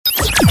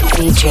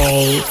DJ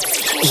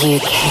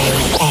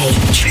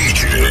U.K.H.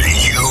 DJ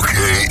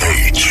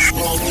U.K.H.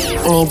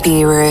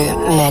 NIbiru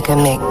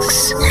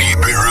Megamix.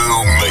 NIbiru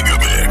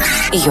Megamix.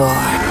 Your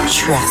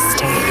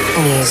trusted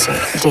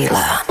music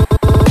dealer.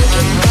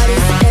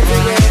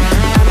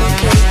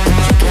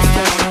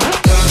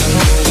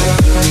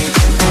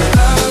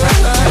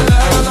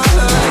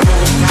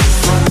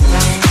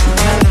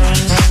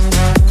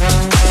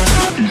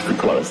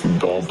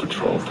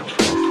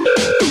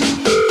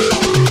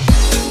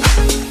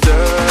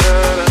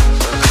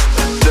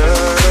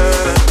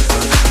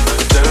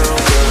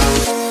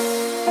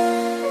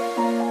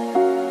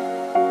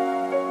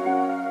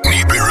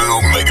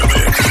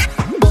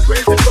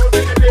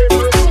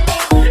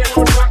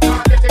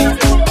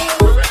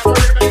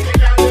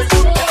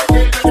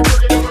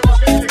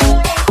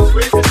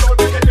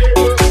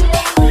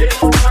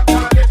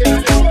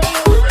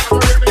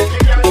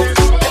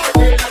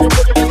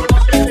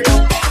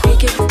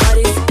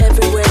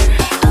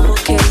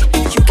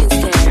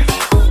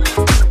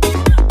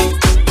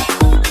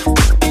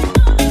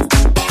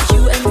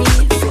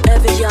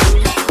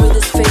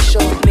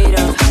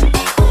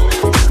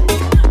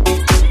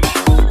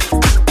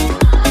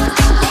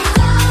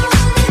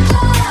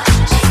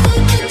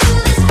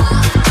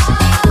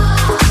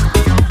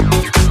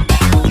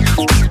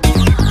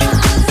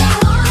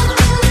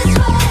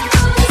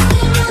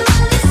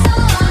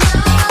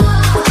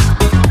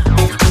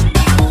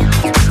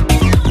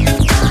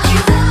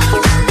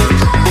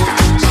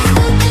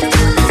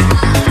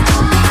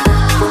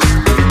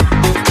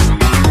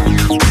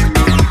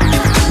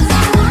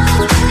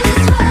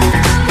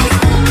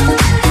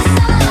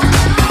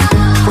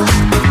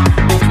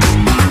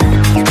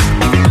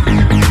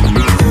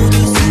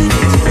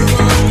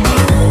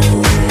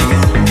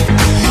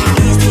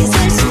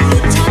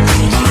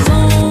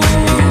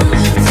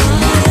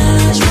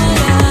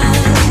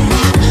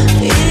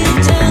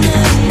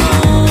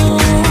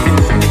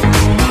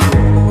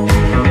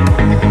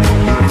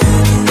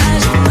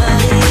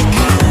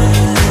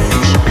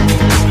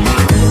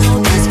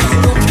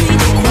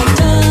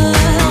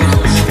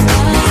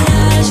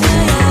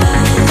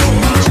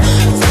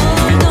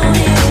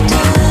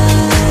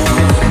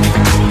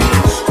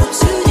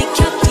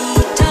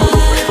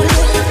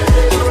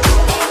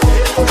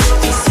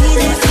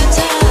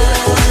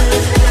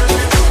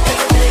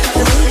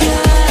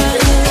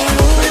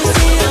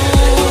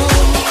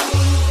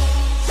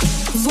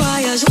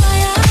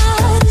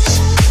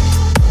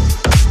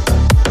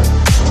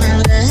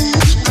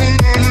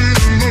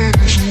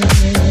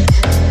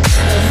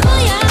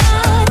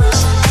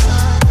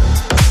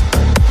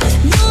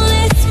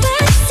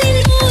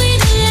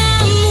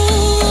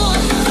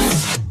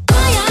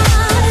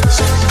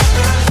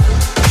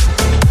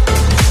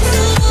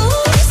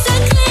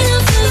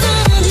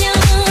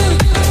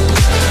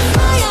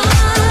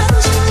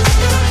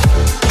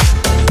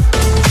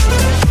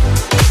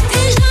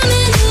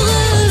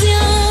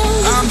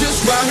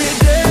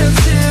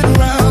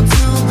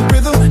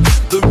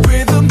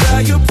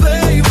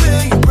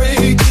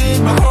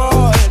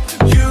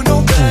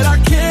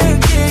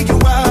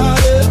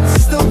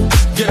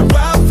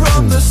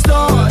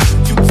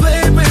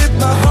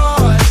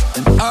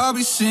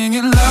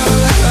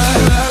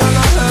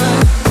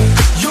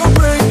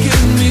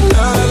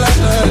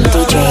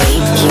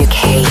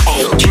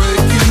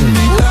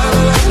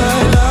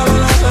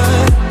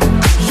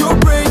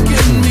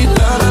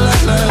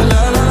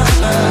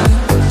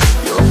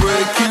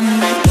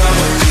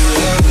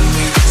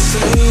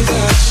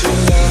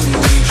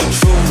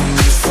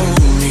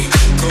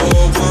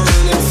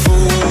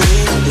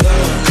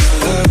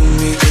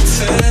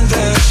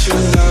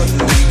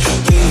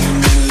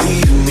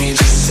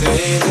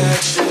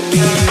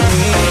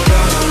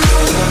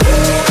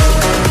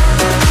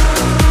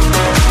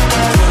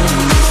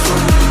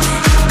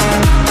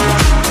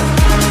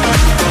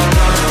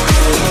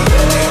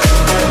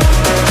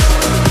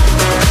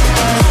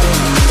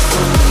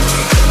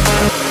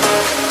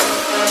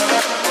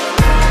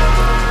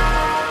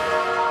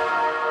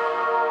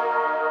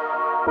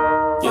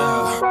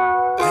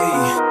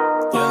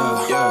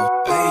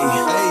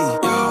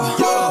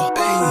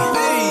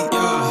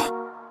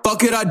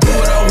 Fuck it, I do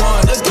what I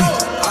want. Let's go.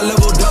 I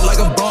leveled up like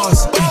a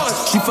boss.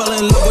 She fell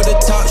in love with the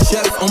top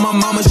chef. On my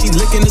mama, she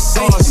licking the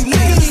sauce.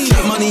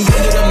 Straight money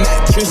under the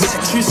mattress.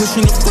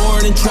 Pushing the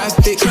foreign in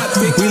traffic.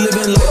 We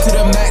living life to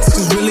the max,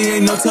 cause really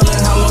ain't no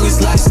telling how long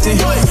it's lasting.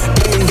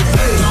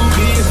 Don't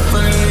be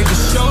afraid to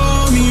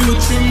show me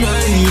what you're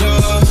made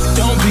of.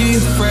 Don't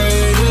be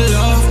afraid to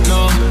love,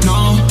 no,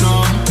 no,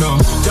 no, no.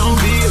 Don't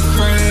be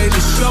afraid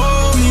to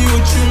show me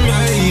what you're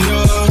made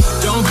of.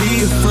 Don't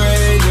be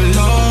afraid to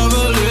love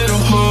a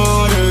little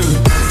harder.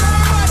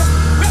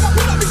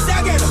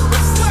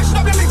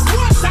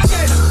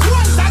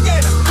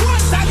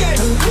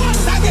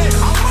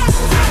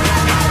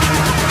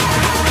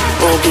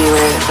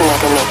 NIbiru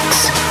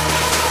Megamix.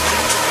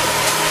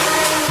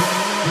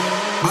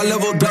 I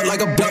leveled up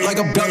like a belt, like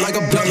a belt, like a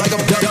belt, like a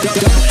belt.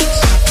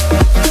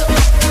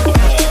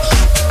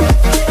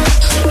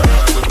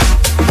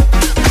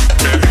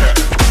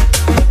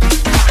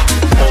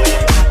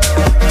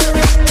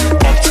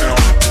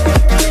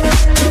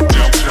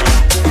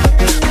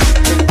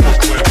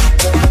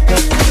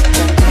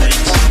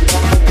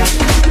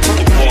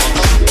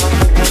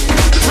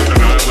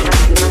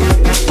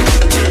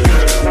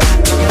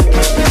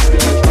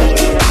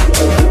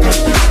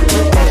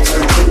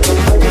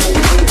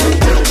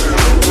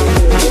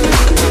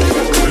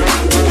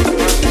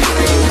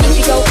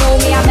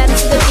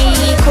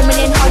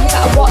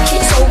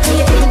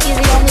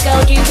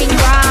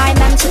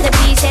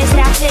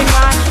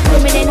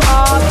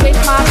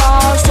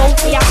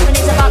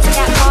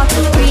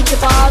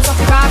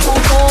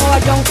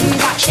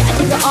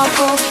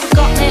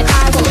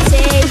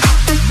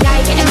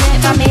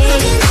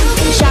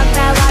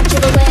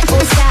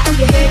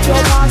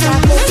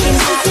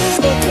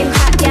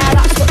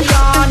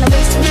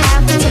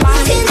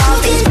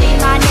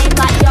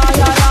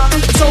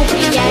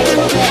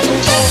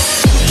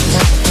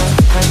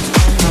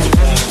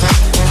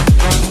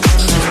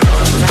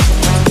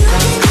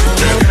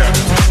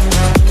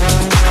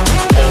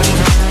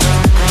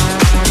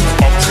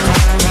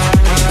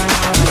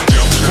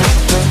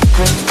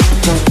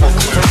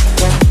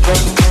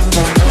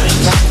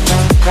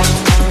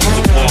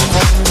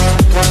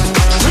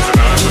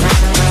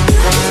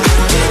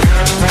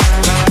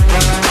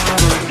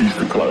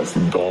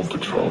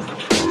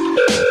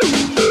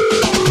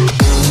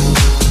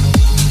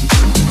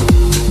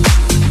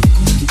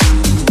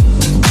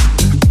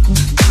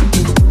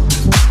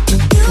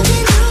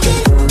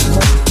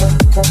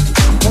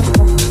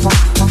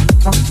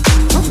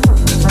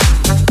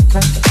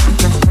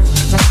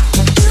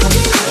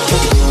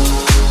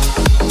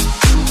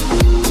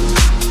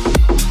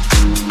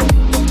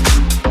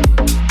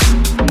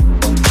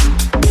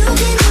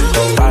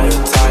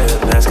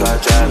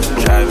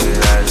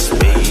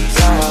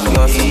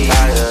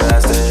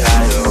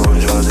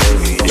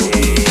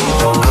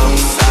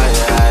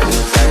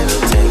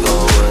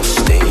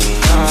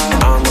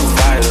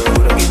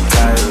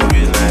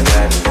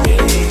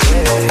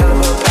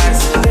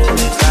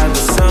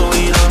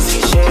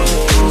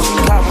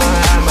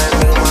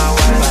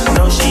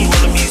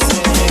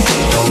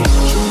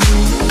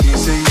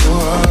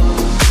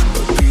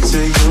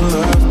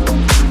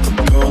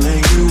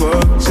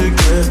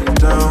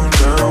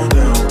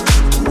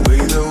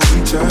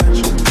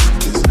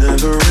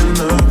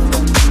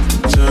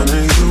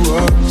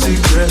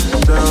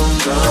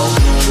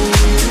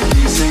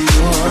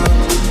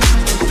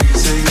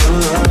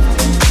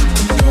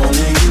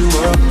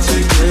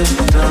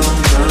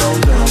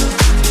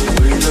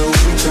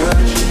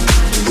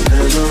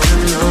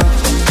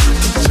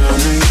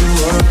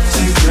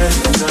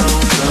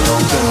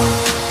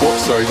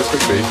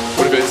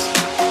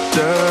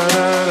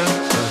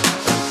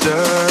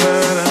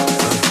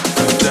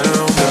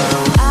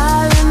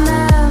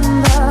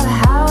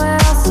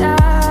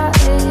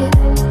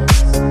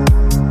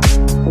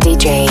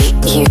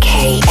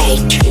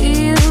 U.K.H.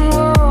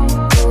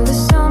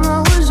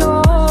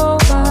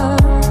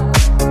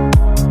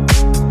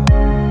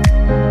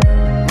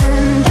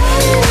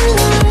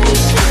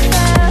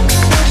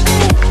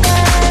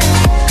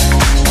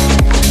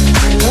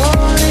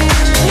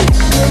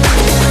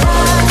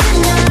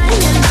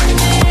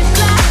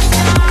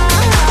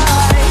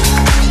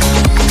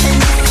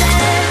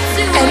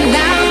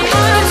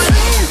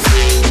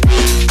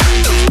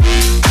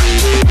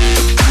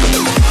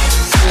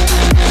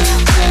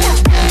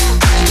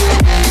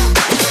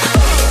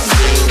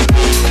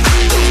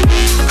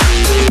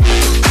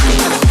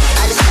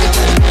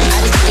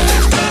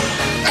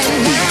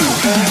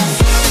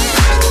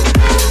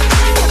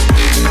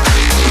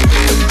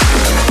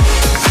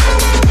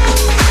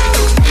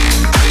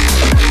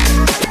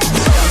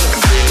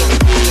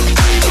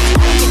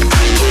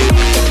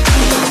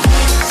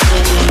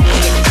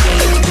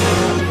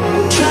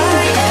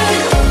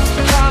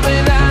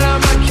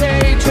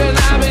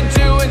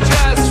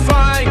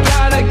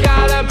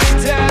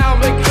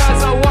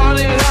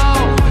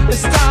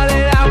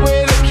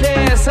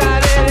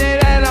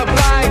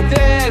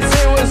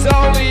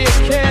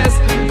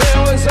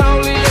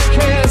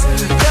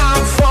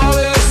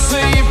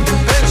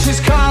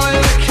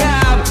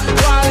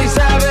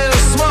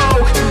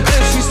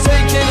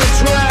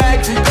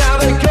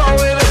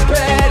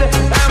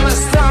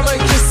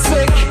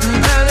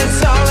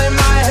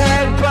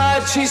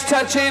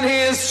 Touching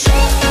his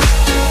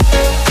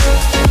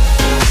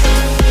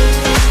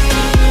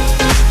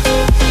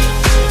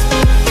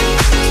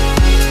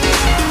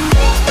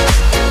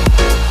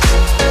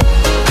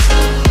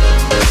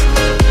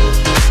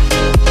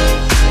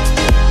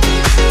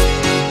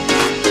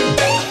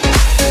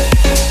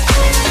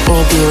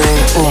NIbiru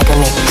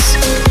Megamix.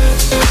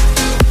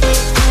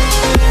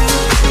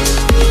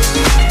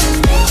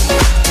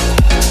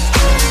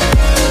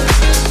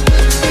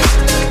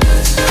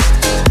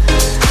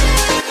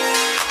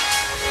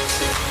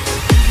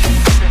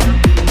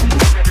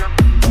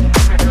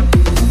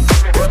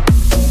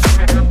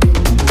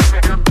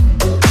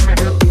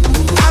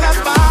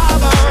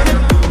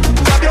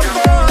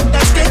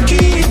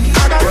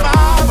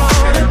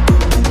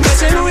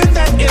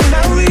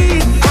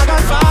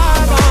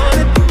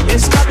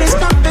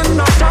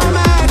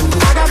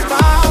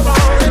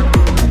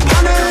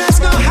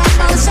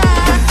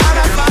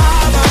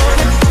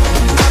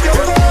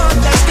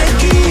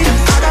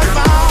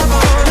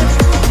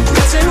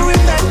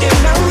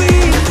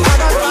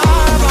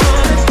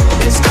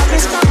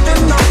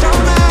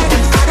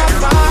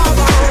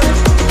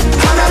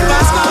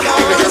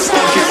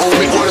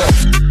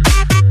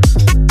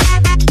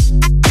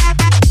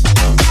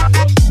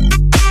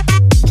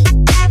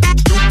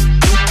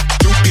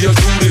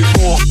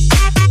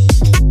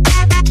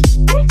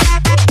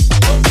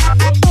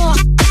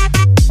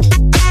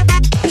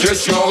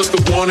 Y'all is the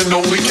one and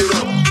only. Get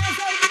up.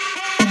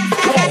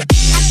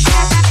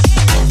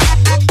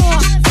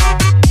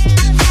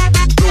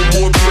 No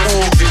more be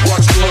hungry,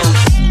 watch learn.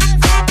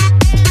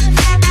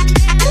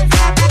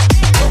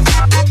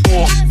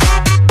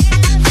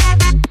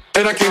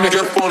 And I came to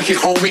get funky,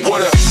 homie.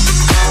 What up?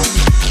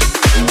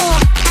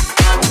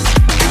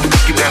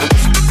 Get down.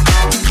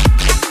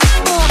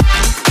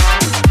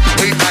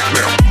 Lay back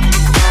now.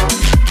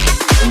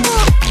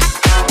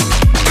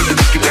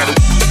 Get down.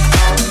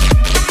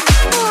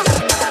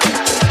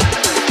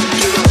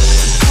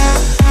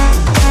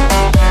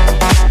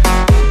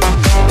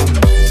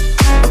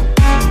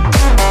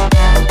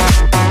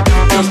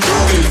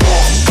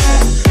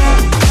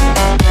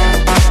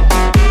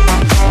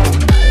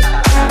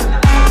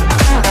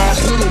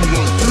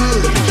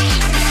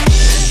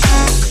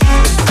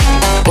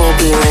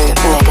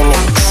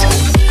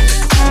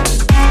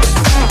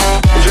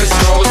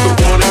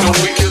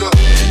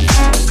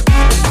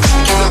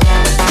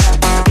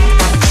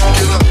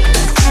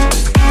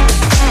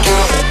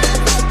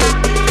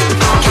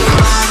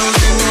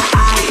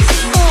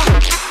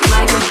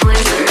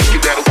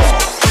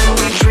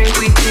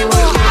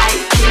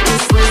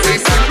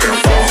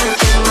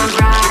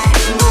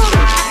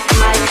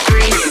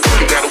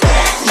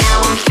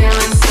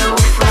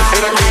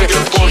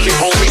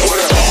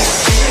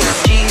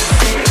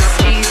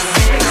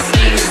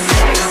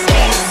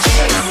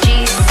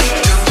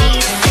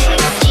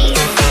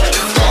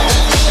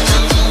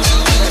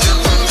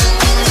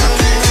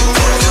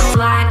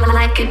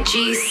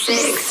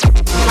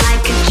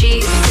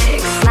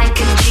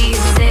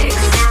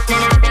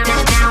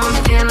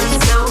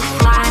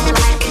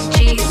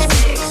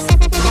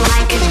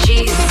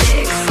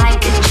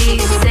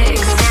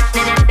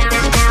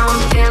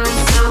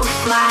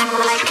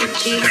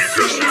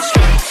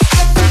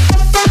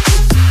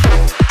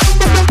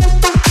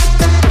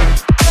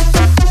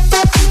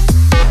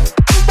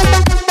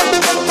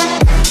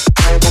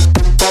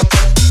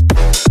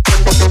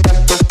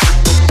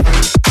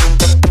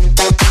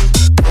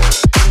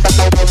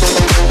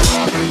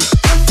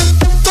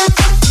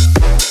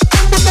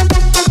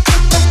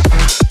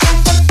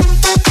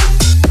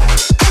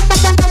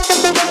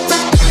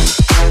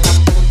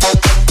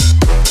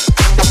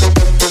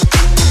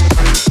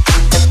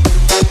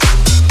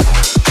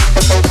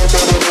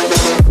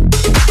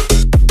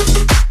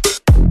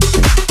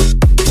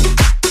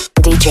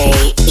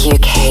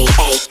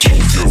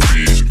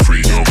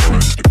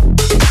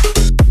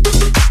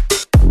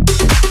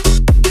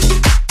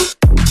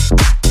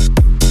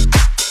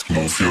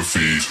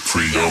 feet,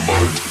 free your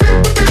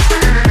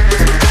mind.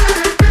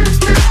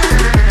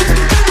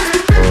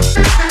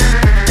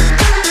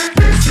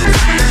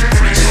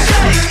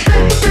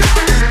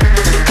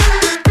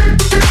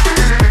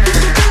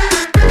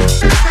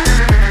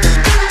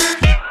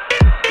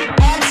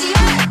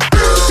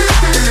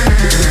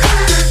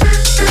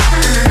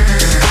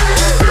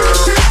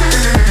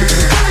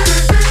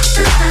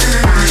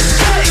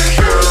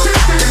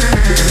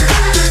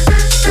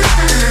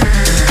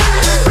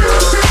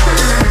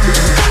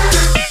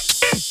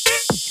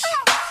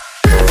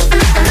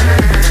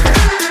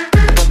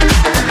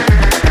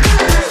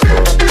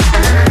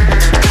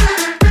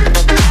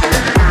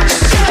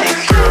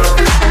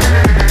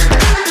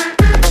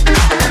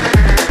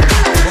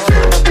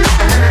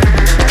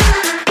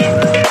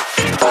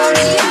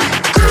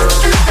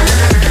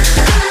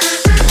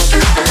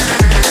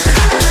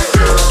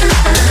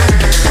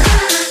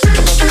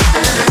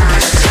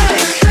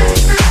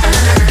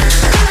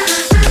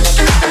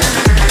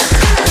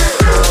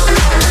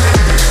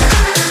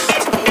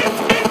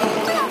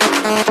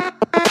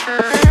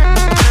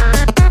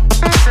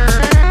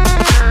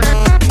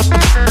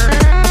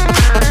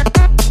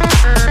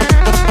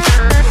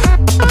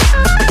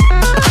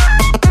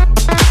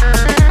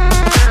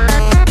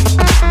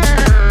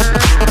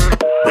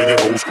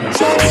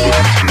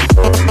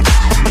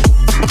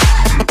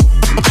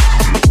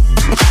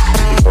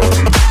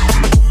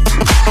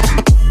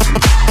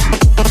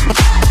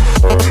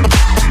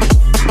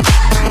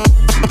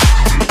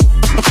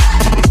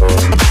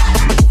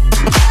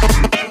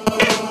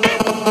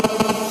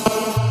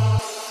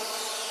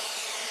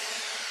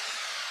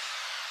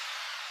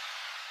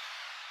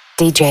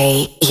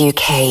 DJ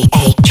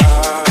U.K.H.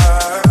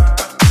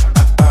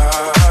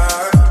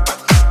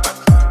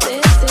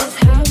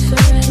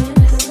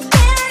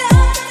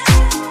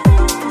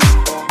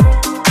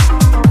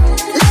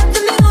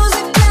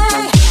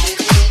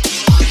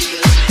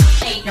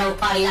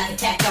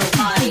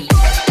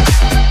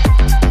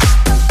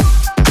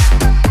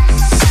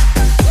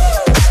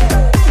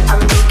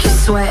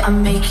 I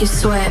make you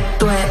sweat,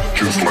 sweat.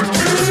 Just like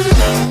this.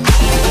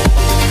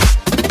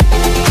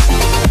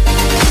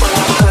 When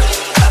I push,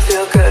 I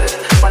feel good.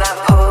 When I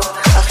pull,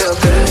 I feel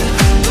good.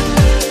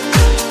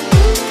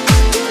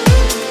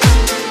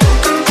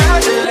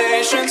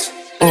 Congratulations.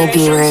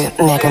 NIbiru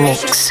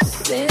Megamix.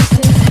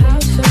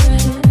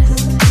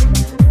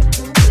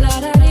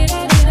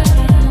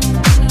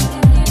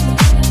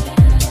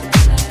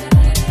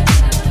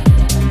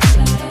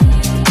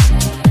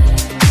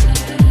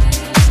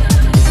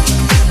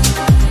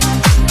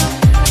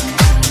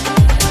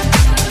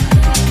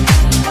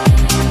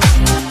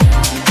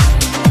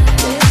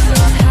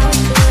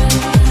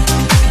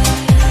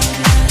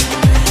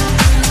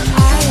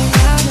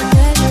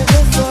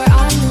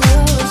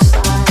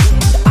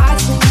 I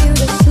sing you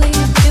to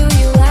sleep. Do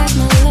you like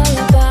my love?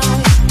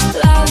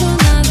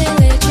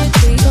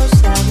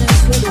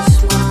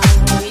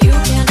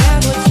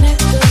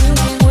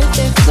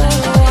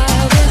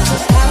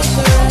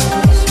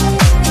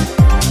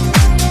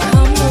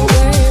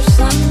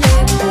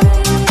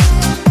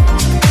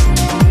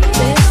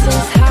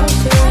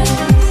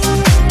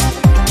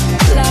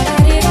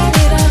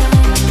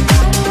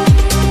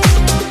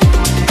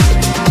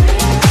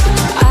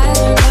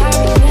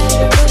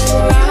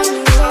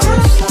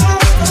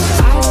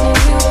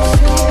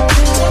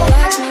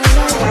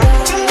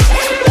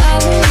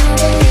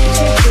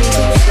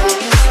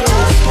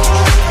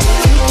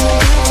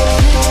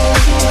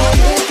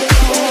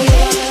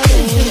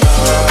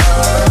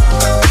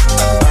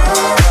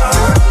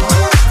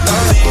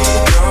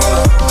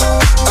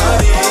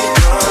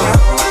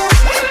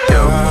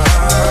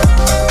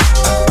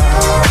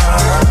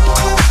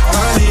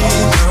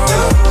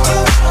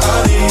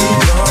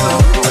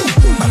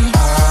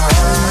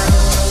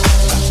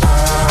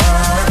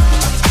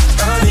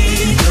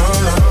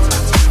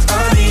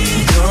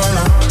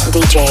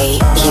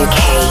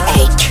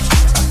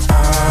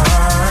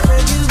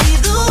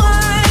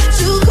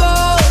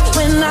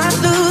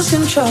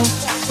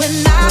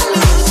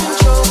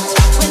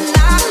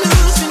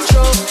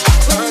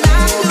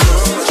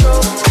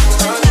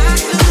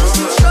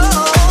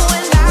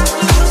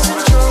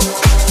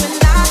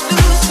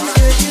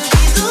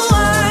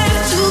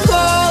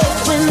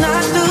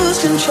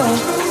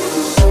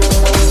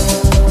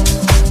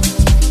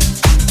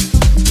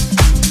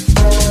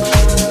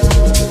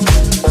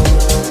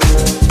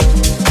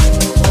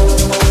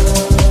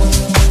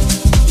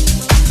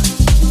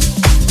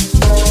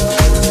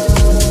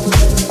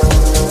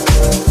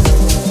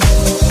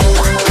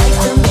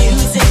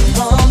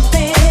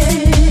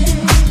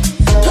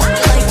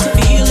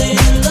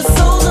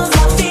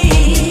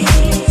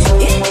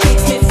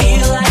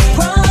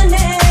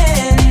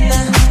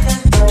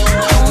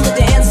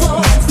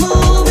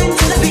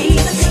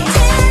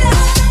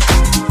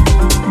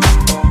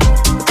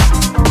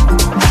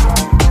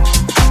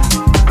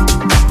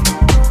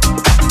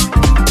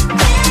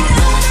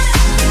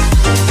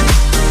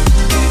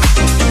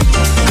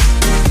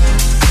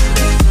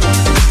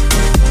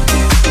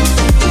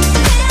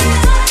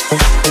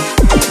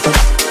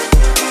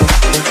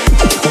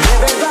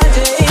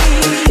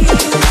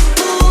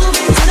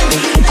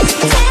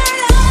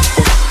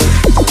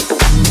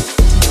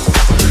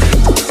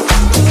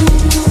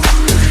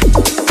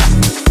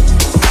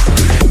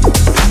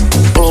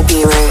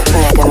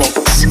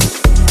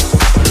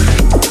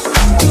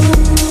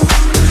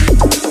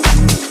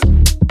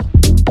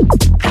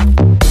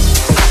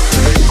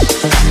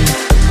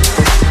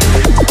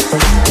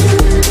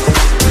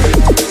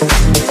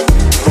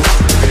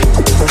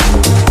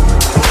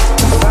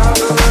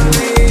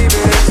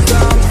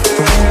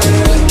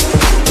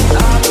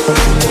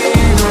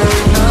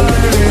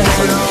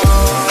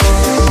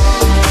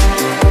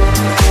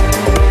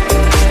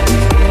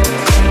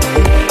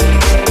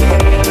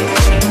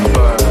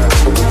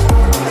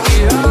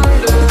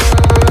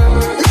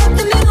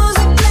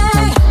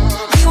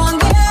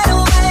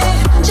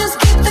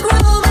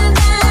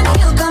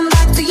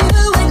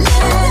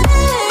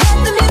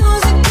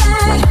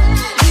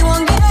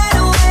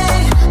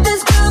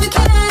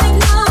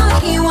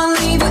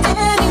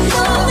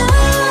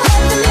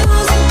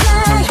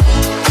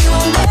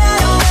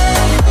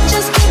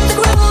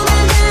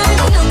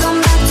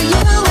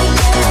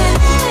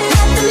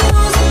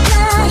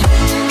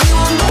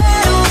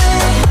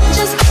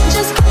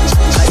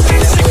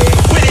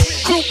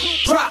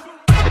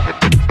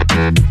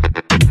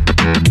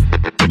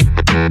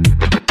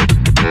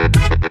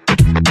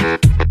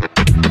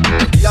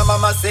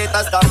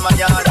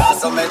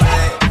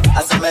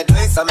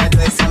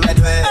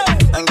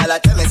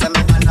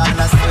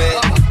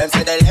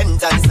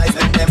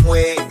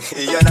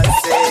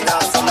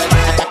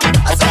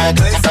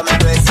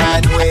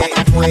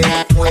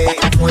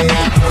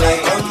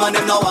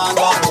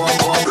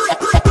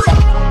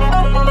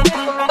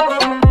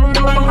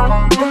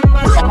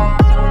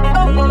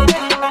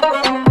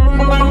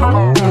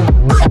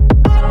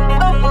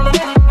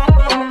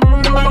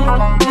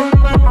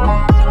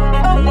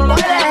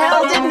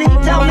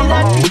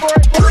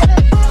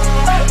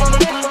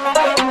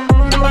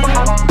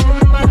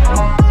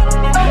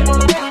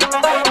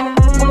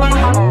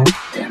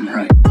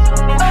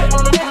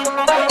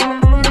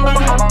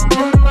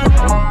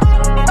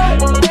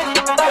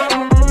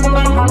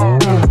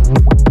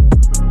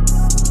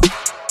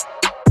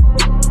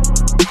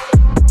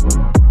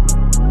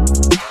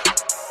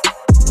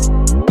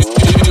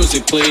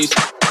 please.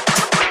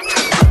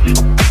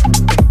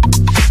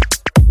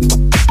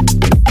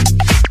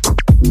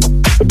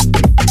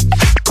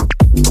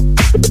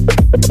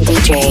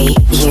 DJ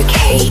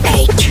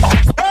U.K.H.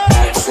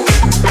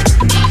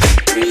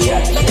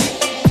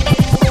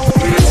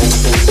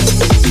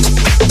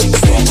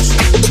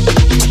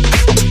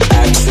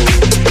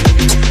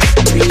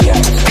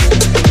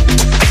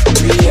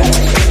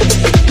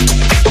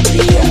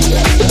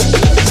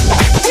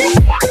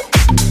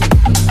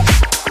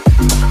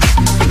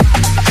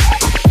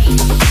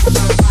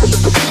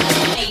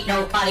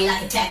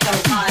 Like a techno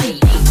party.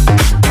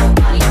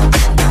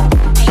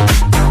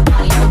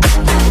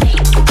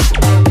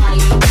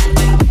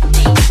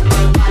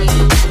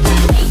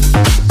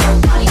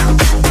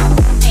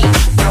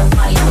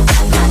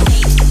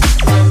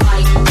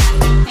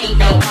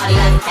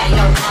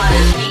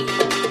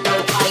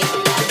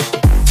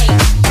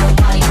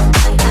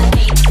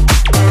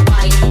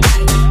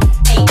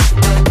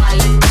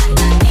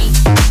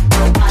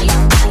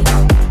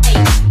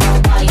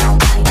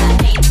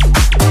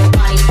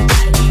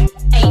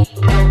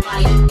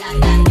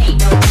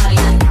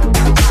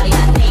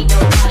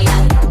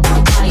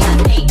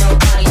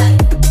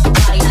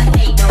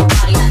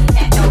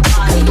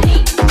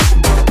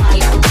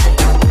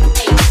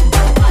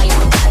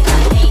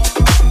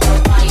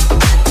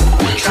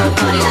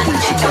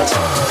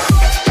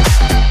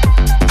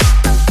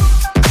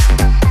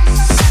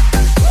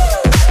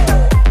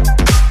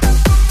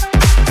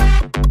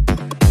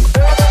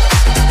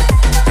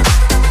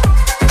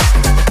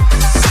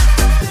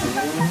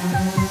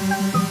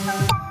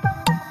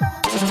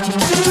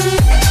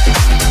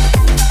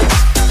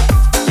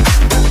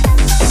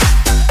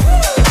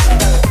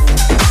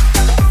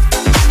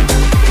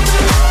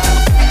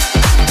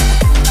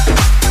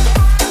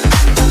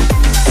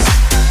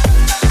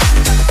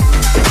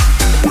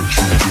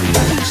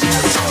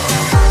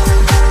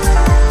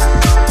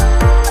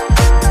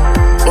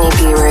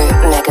 NIbiru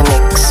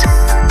Megamix.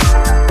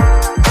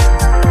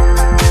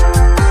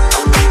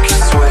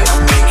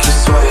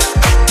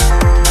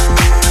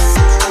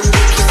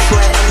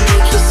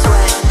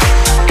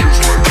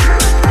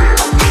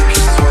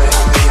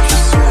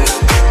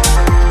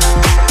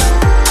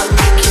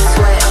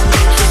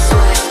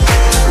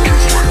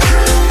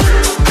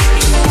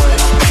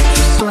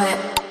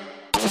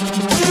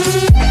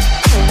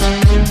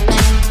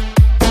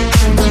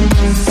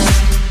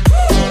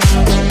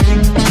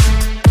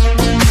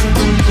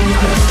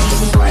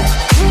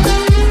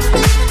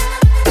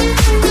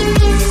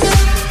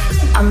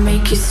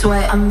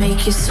 I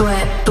make you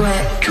sweat,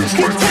 sweat.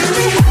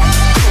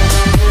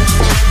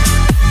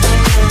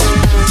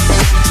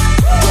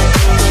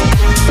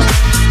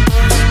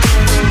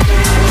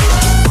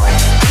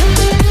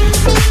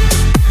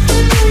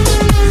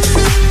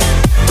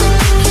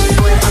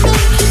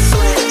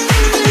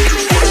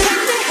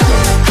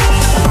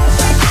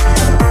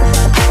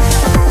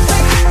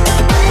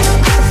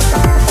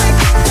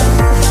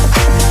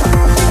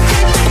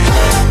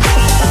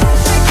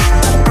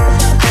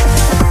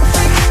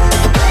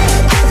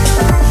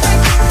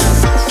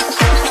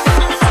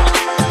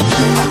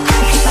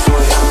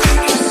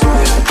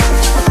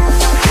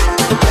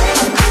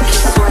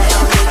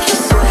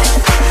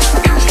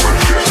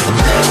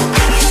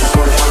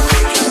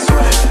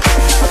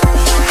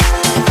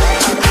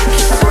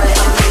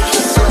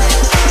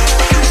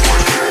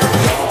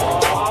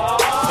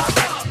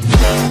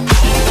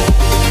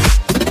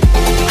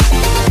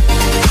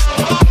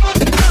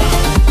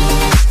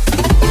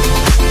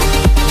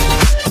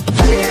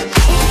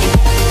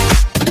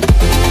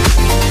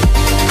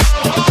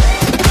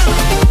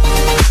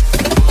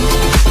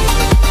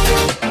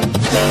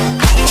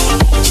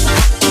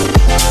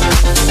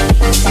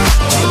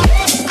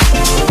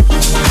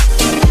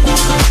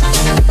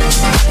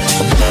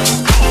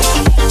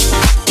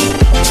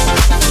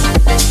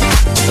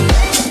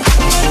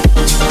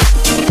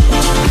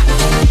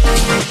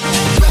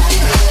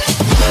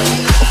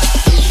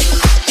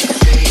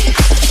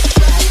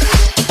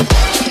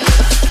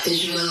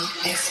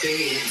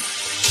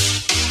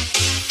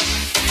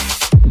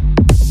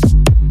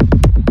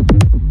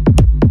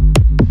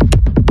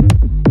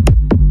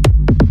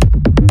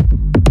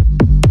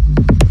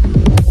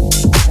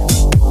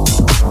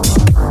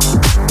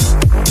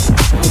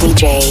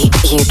 DJ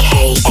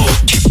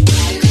U.K.H.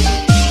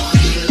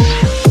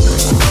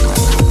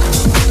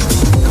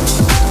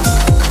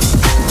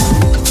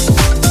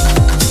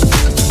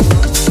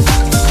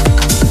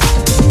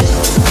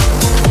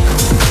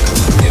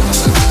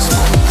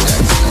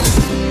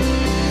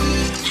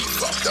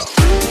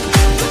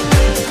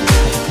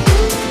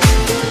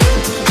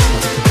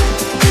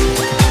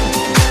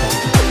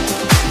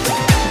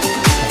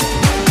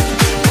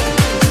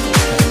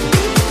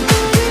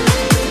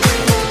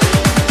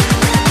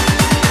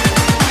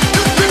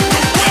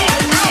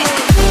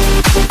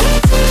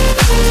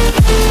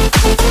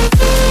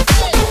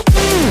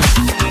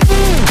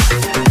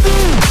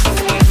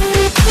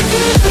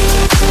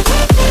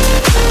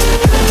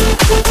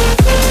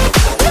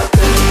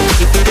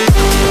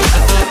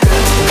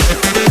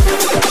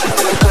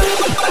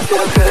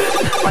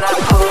 When I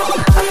pull,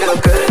 I feel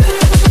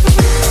good.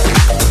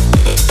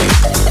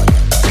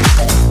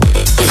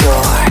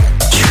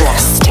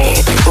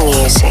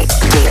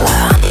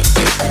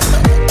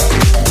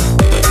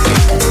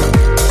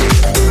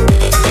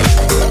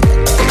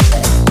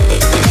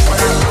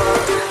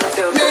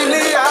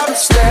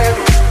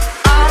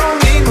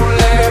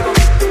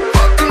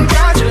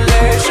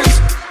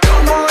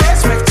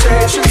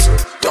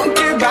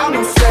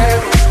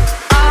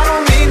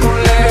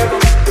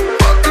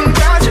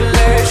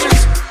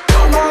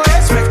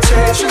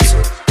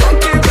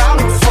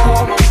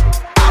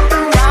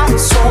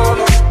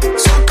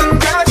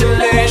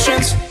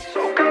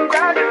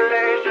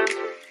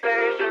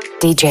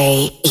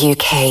 DJ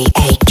U.K.H.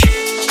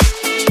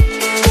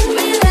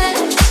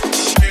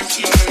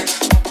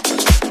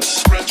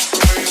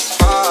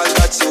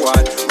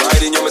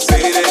 Riding your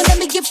Mercedes. Let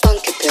me get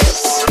funky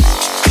this.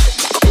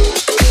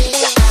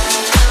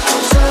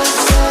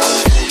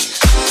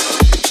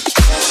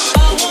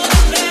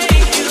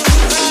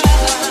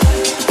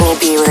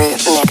 NIbiru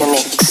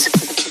Megamix.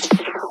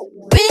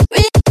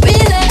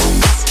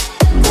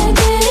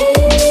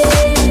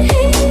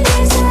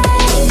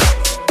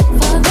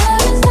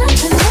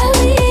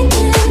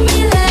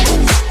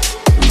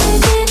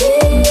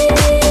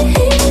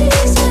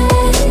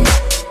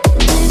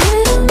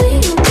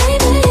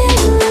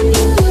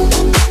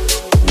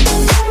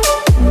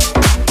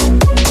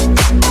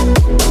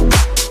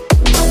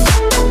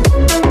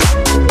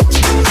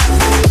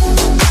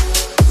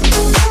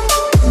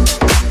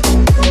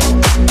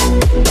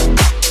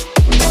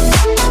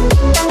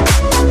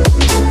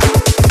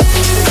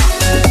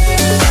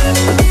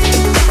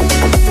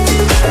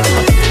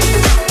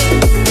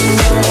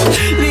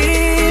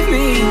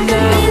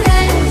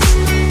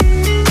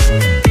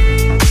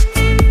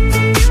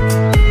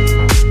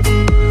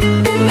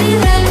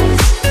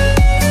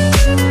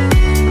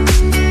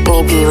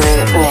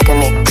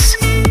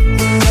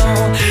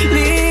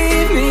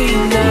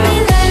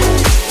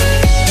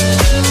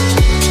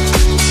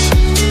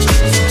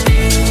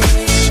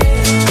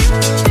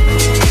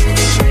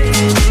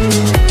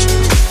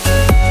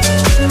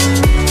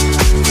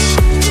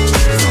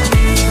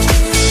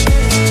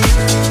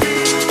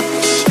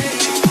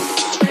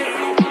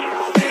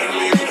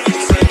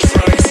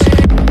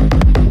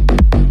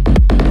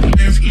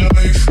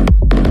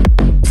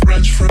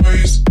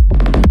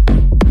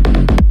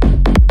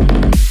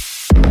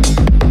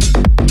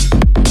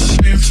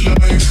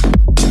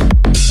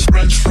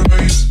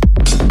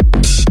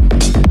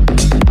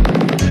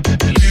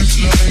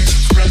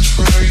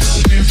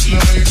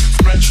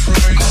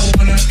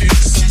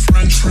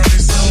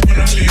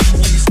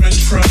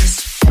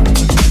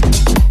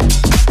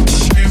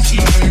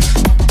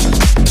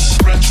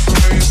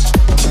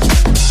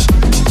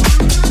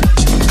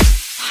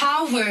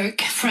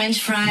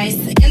 French fries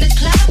in the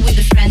club with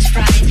the French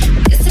fries.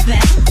 Isabel,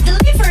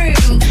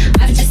 Deliveroo.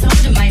 I've just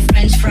ordered my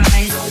French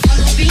fries on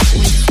the beach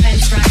with the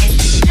French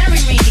fries.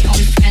 Marry me on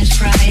the French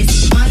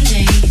fries.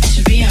 Monday I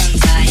should be on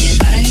diet,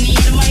 but I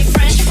need my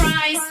French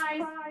fries.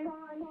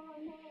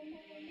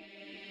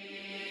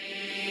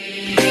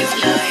 Live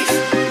life,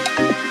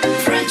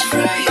 French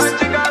fries.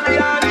 Live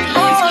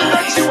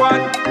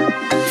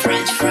life,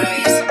 French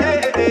fries.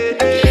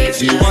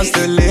 She wants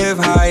to live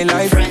high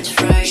life. French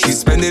fries. She's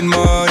spending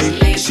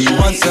money. She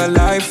wants a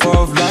life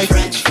of life.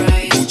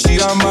 Gucci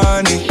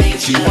Armani.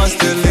 She wants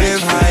to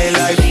live high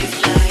life.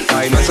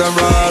 Diamonds and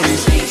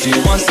Rarries. She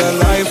wants a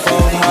life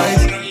of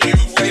highs.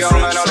 Hey, and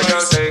all the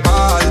girls say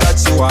all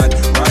that you want.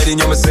 Riding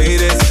your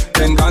Mercedes.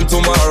 Then gone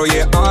tomorrow,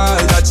 yeah. All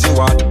that you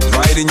want.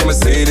 Riding your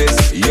Mercedes,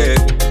 yeah.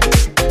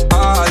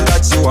 All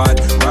that you want.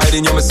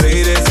 Riding your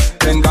Mercedes.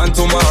 Then gone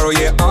tomorrow,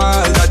 yeah.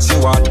 All that you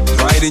want.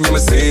 Riding your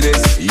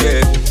Mercedes,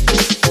 yeah.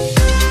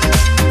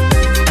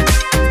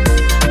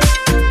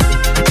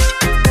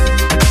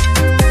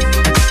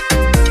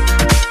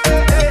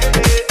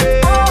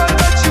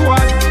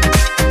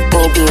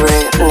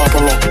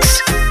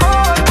 Megamix.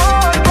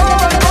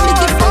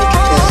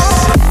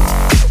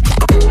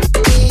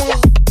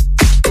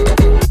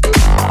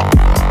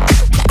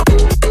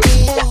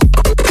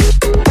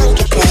 Funky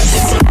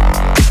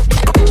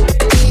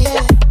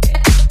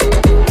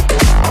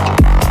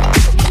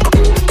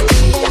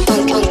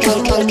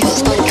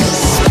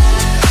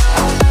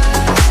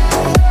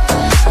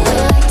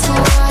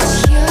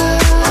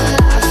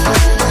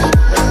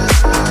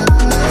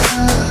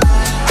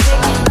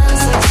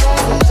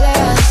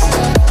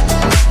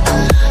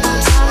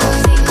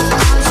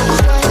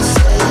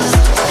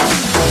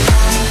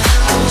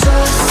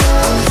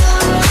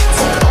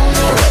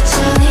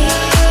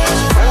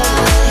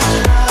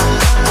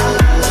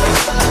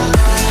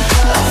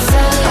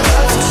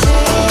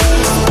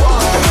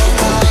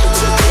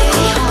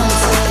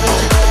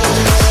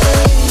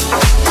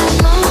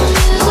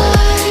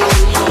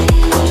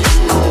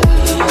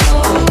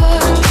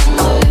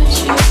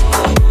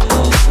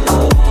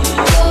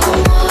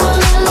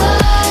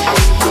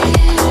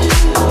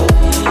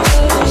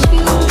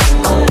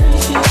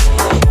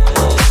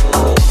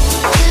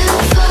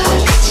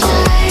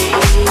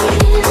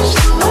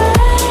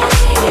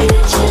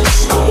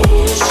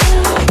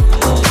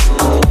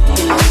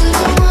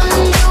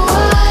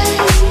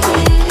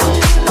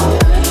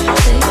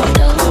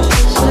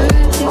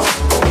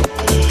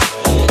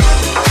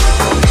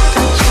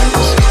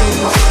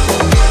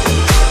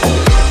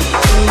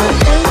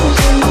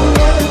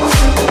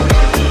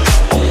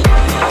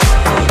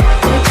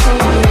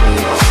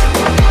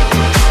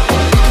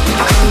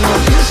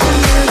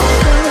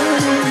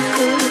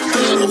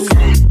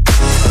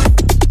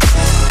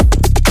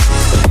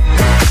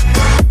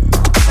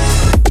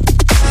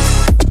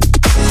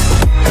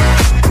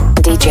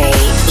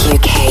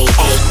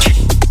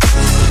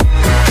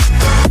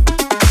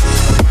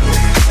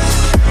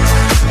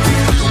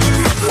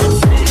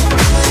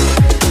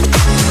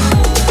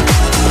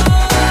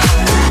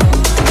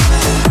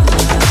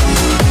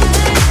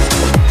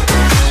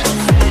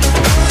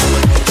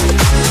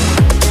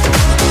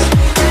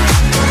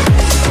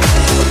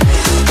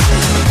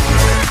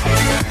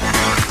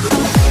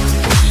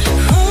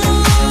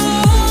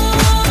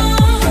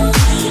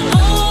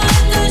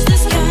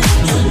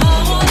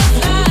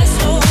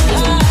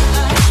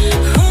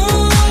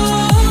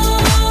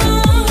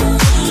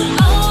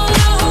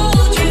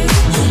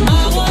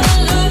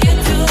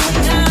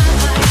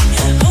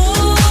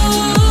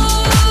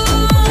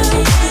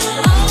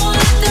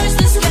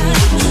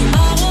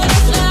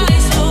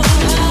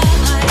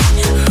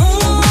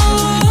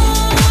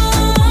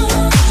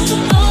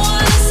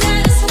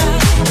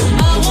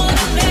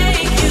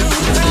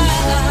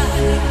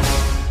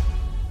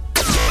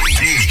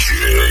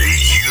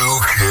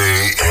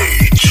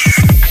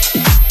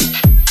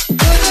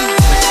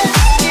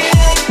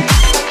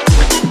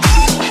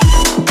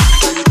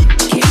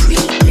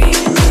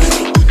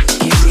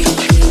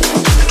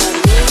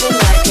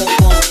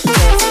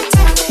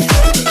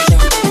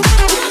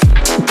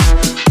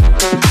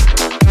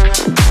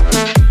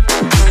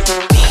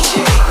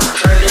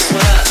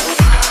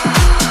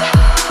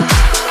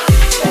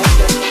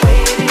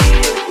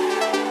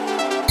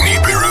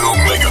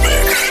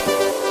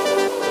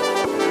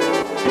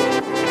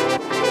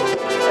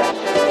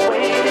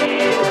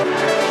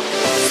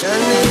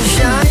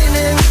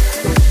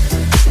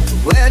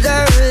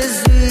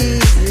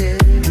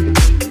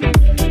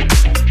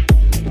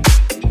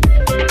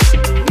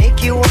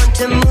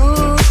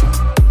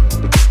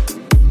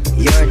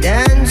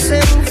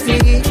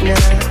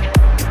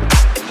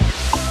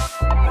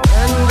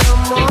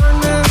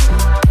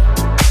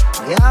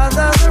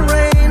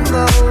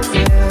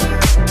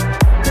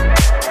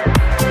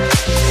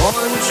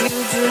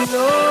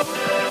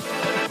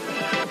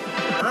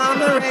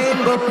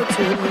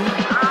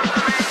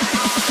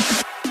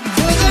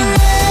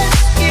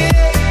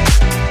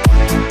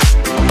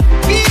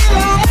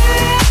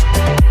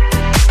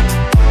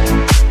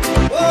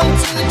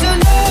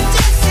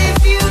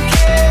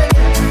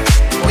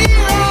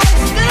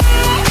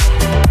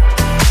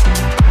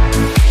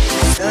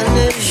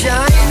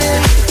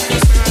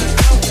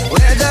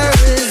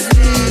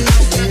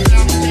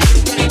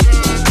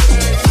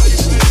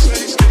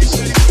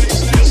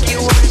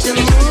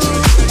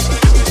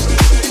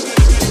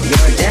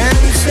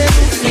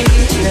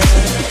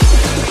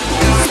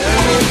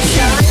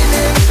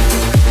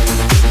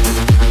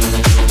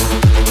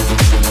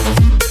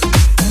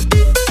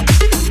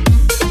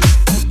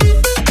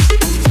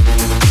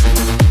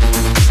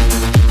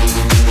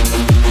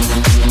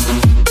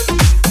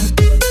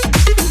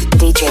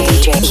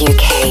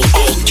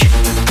U.K.H.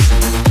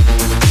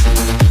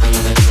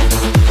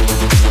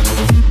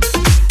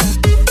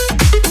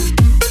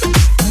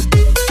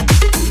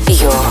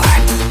 Your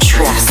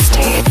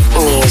trusted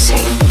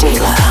music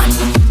dealer.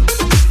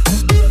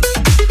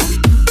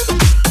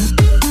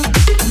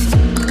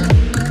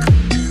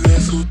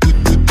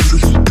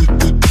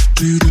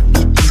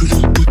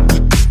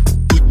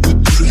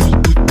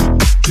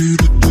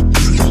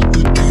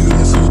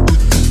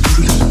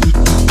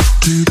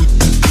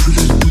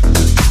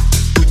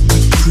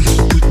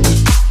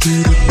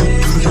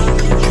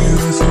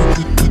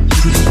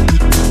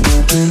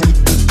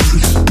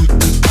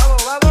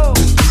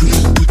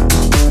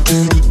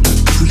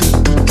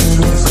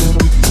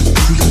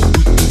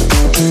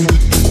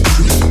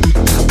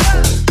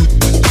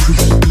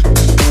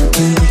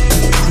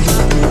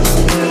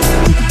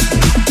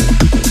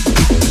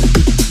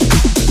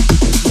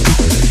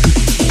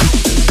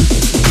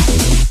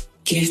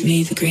 Give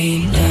me the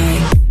green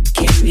light.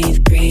 Give me the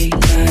green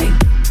light.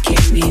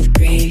 Give me the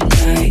green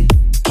light.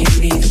 Give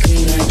me the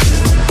green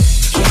light.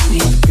 Give me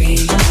the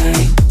green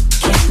light.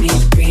 Give me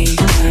the green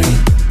light.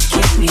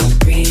 Give me the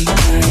green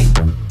light.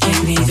 Give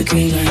me the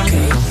green light,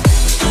 girl.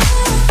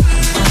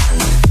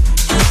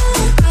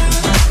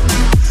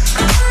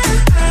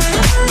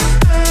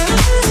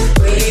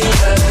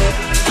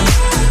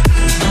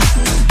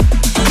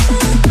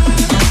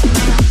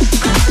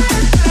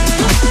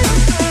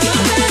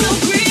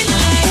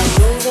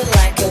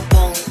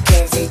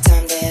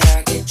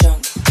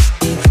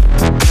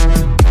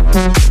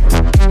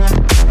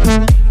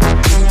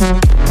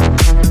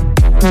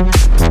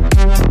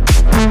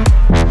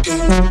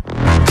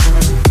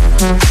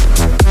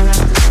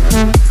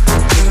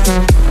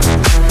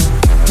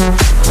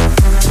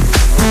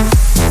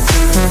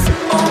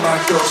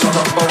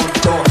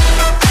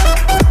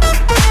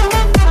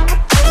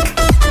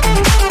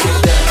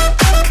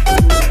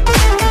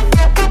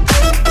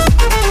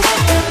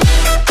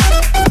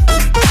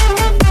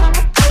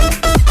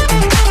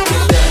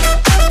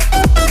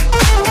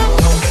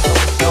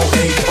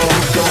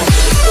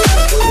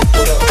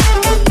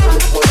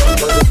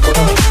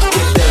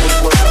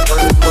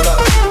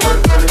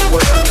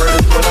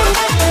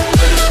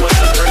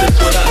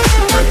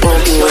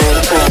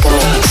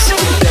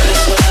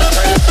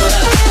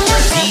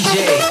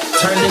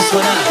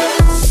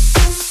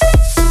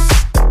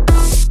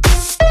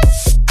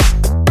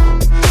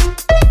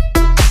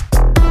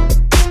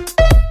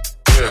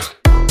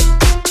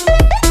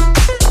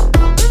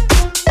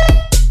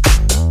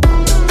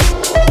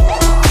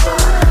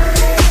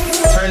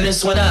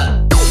 This one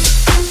up.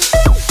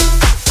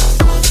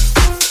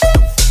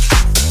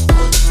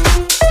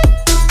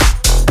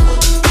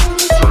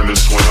 Turn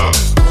this one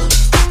up.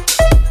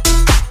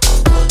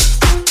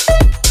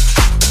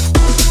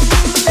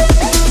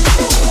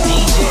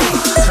 DJ,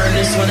 turn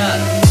this one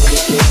up.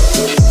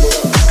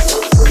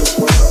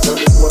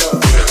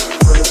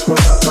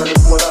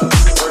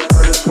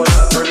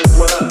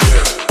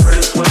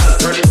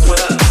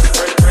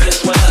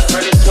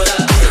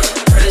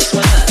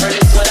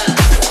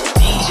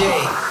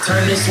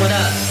 Turn this one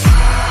up.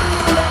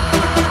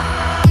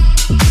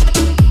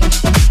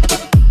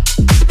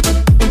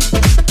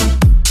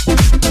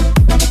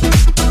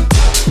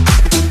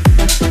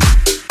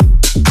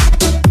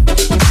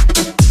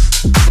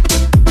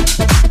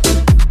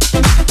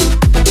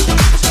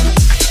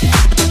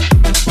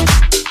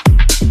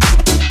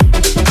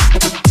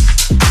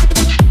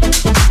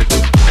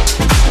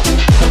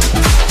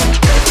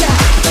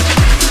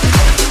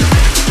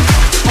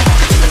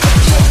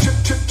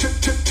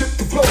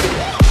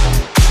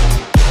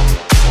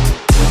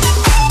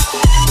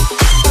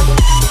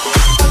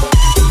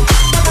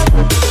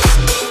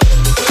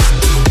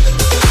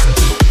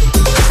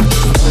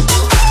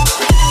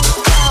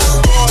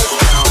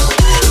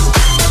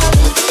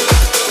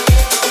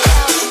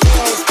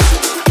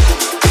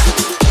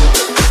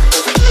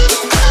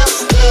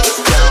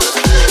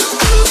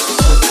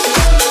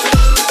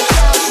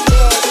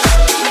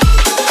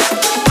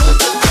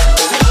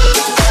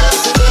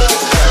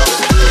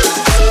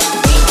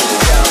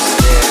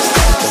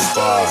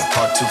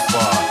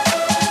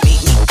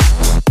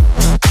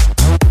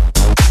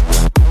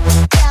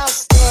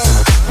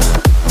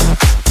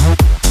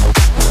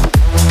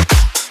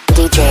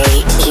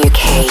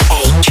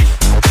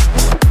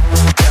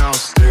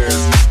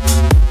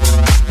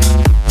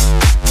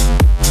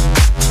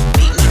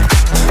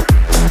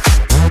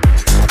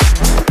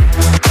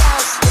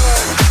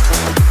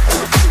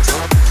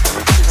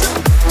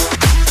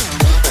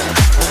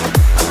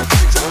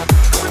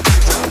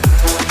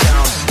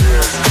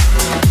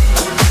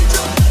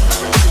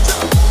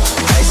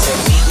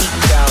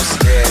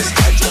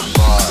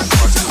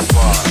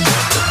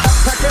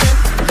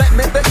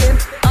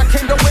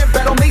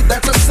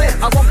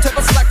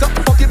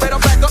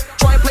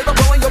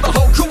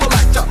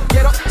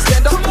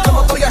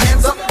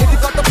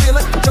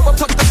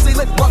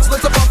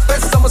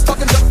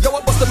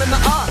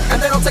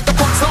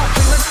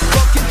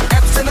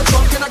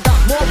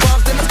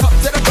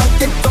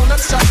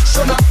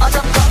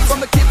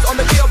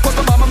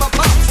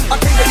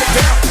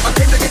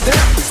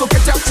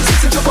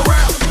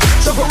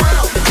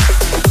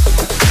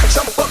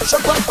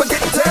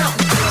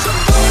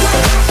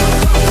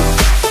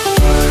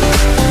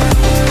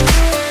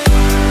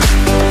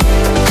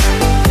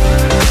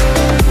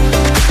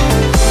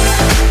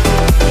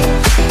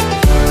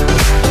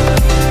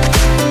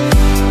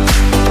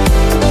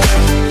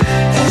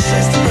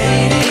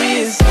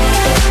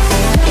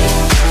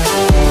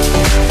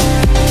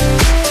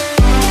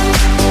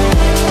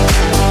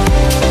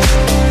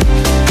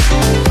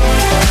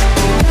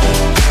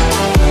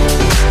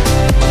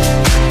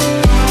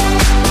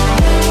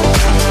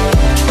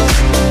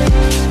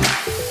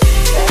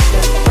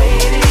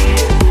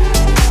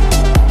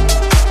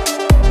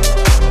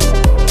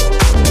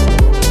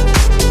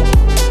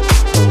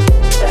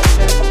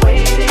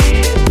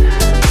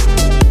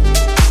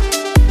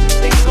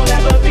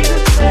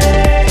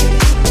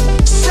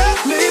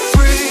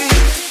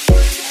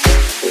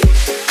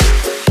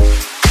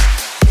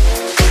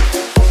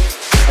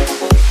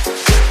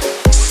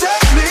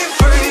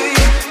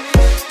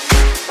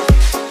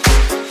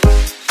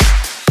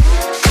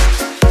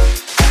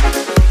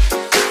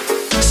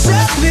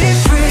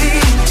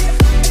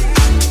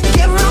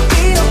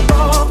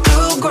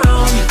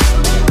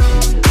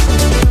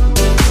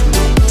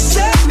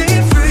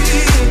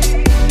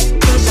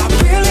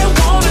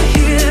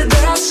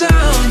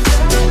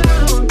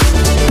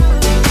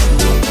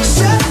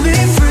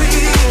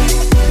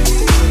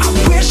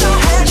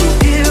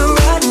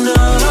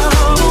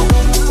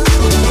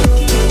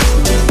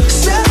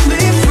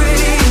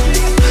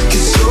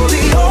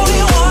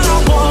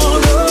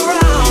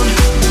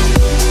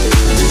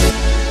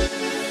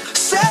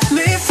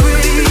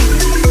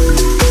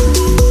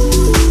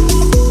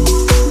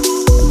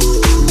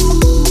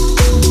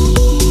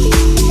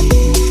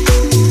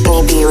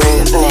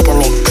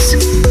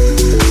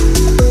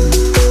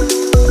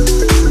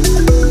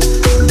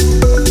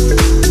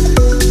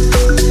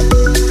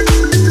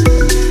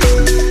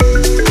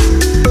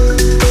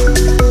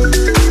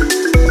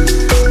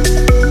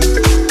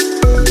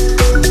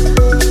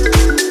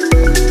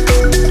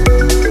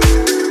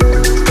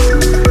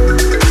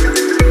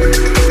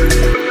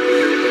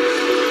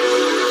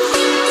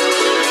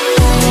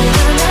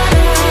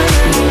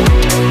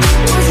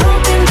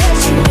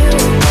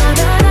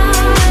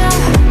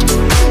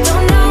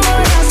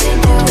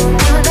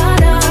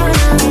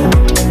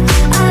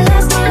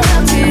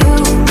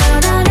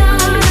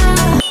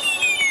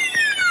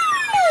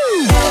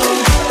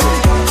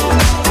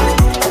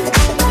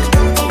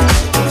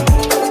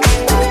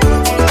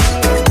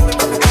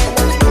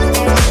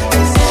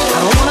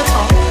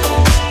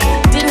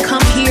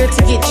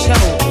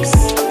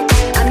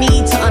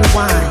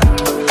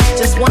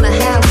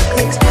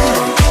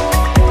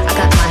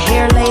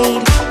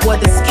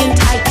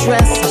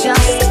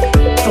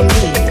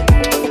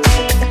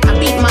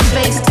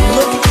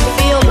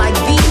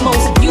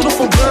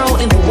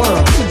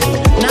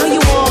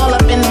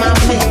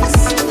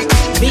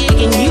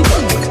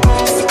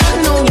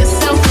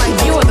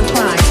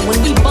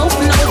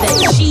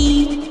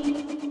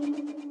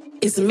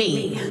 It's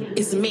me.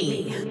 It's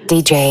me.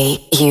 DJ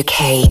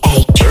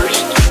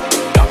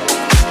U.K.H.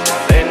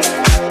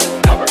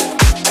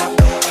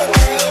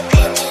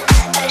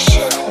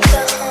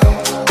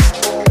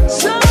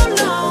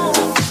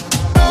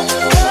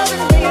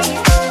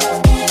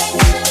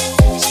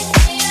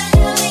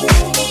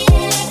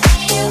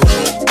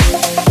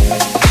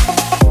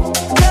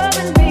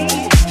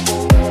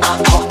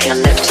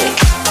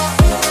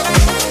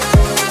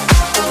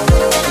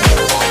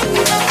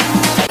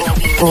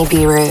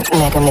 NIbiru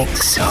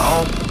Megamix.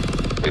 Now,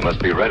 we must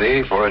be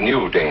ready for a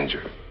new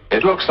danger.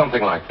 It looks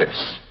something like this.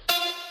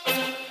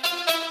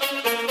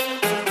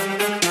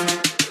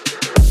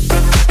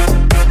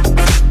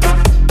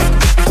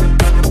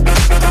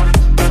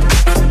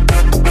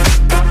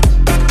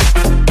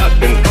 That's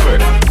been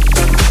covered.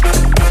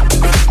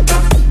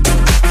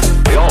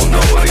 We all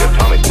know the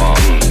atomic bomb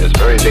is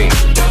very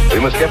dangerous. We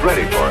must get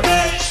ready for it.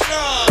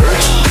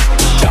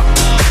 First, duck,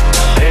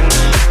 then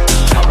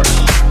cover.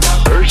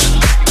 First,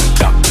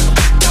 duck,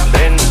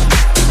 then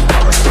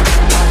cover.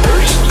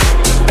 First,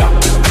 duck,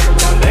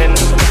 then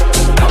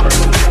cover.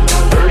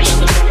 First,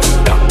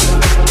 duck,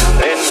 then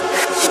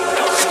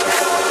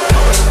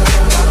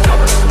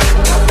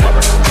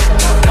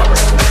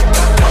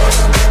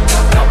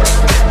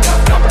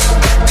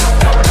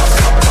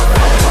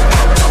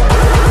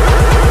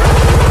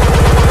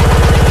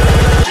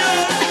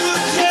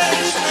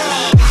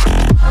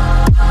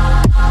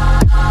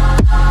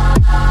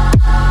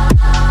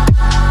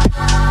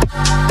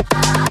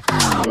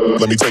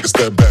Let me take a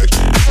step back.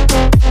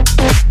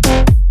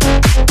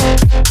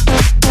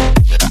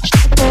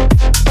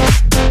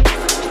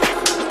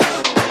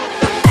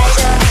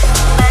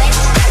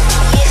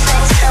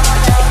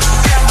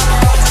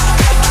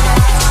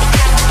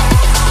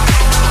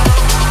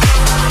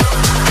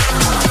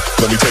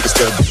 Let me take a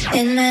step.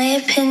 In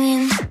my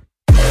opinion,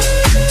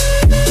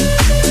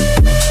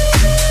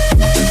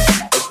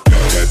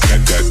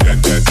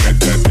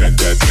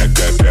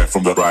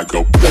 From the right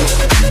go. From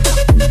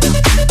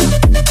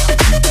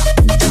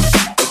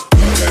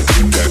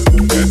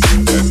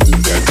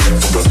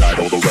the side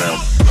all around.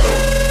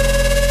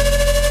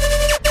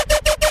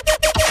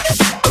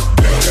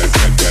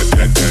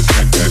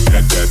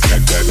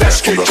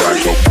 Let's get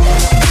right.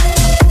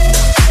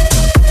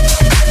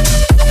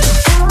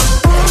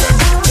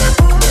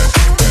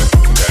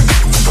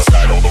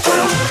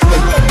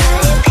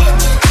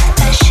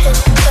 I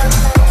should go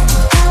home.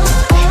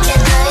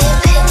 In my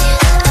opinion,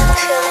 I'm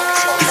feeling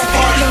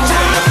so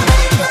bad.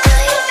 In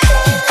my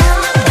opinion,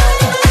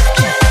 I'm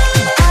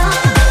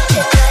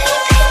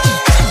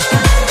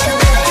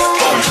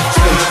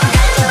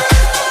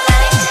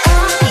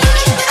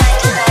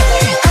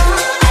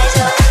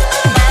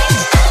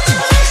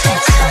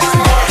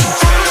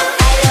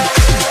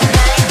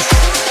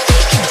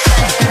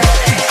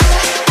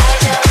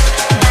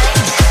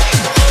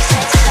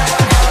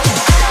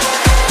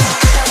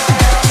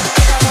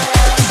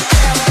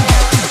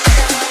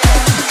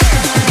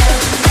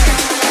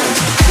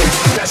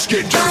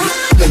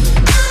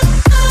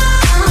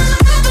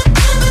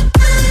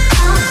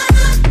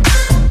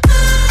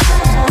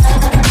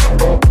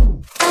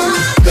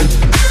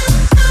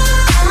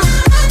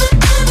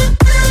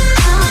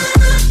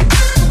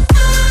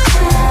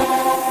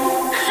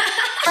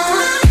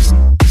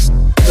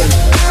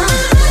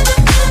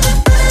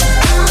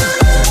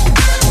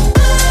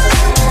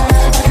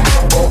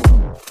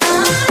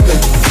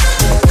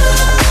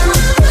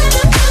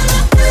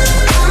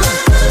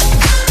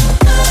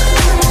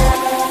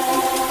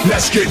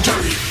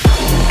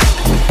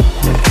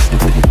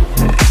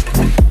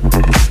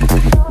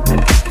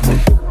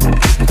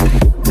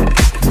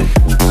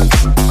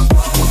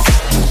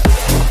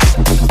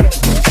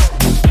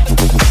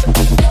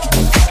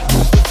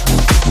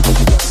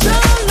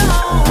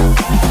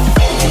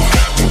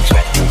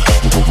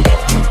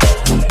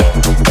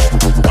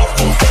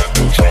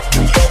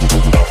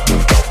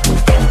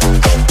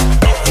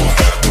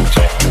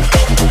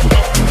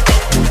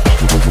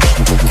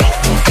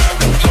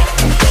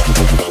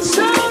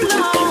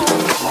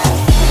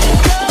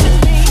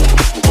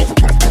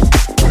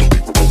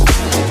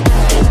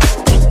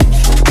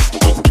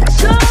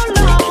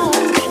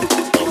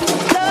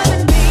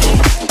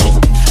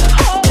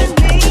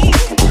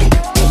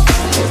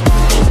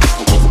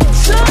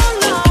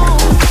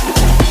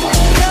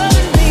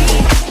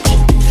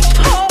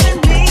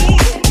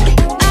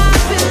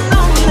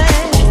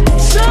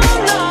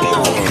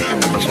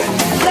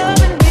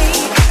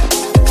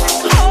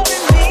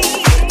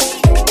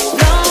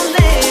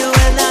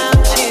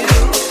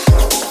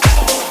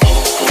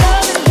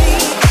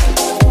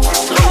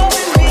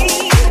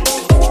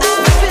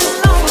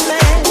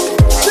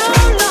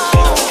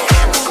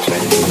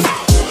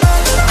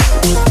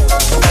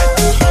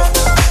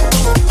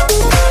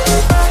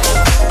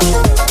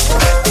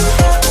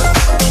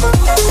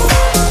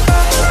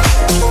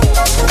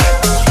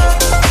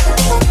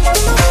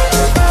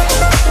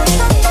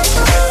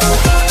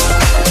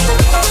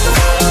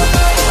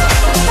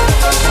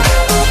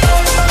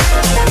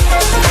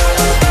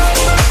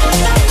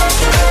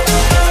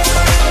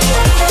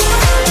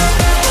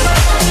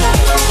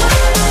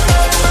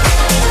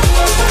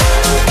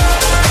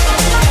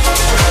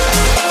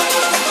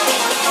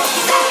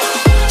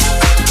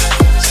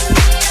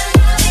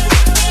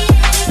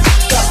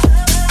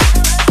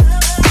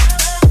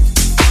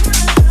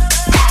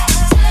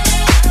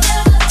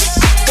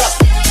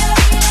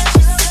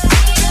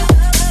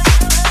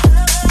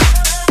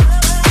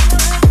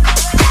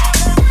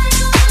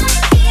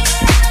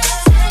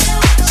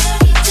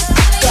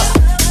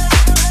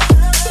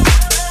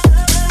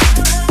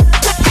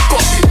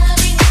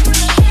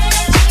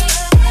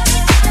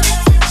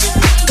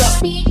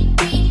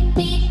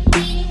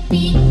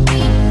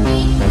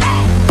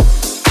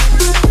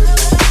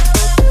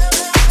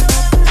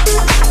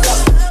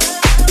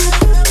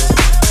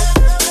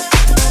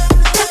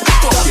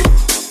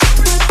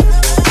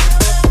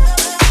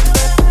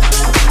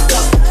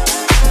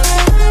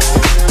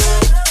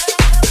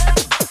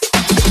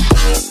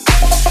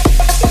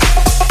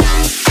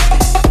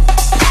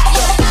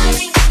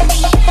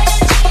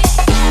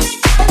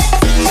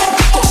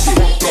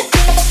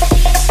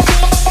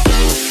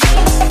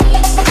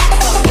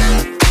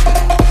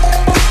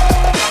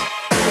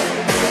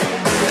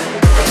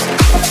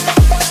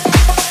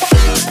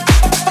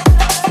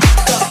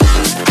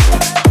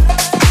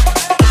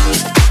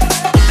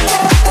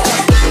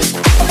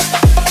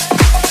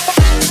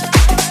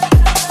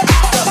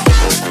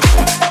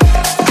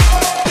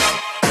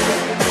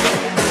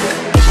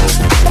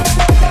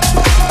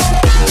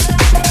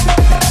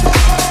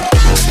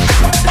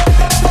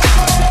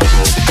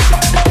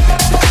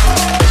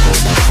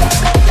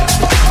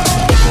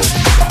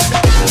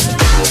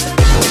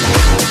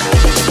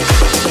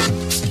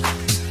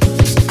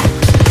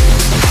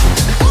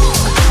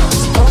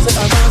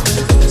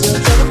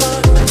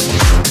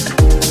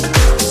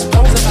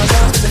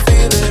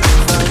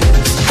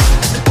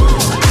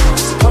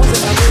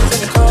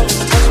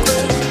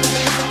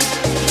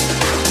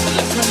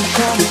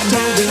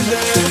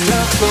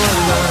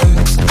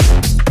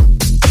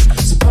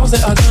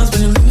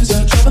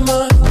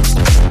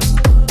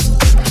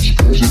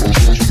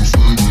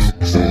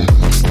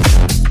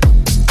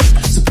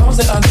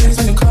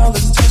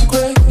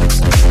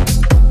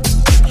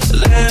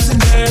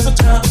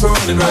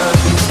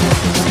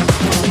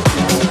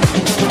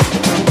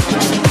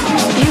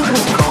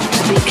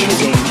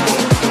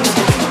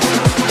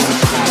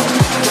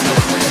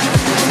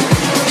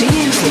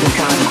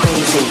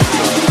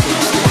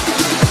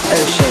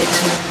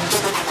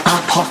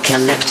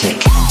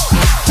Epileptic.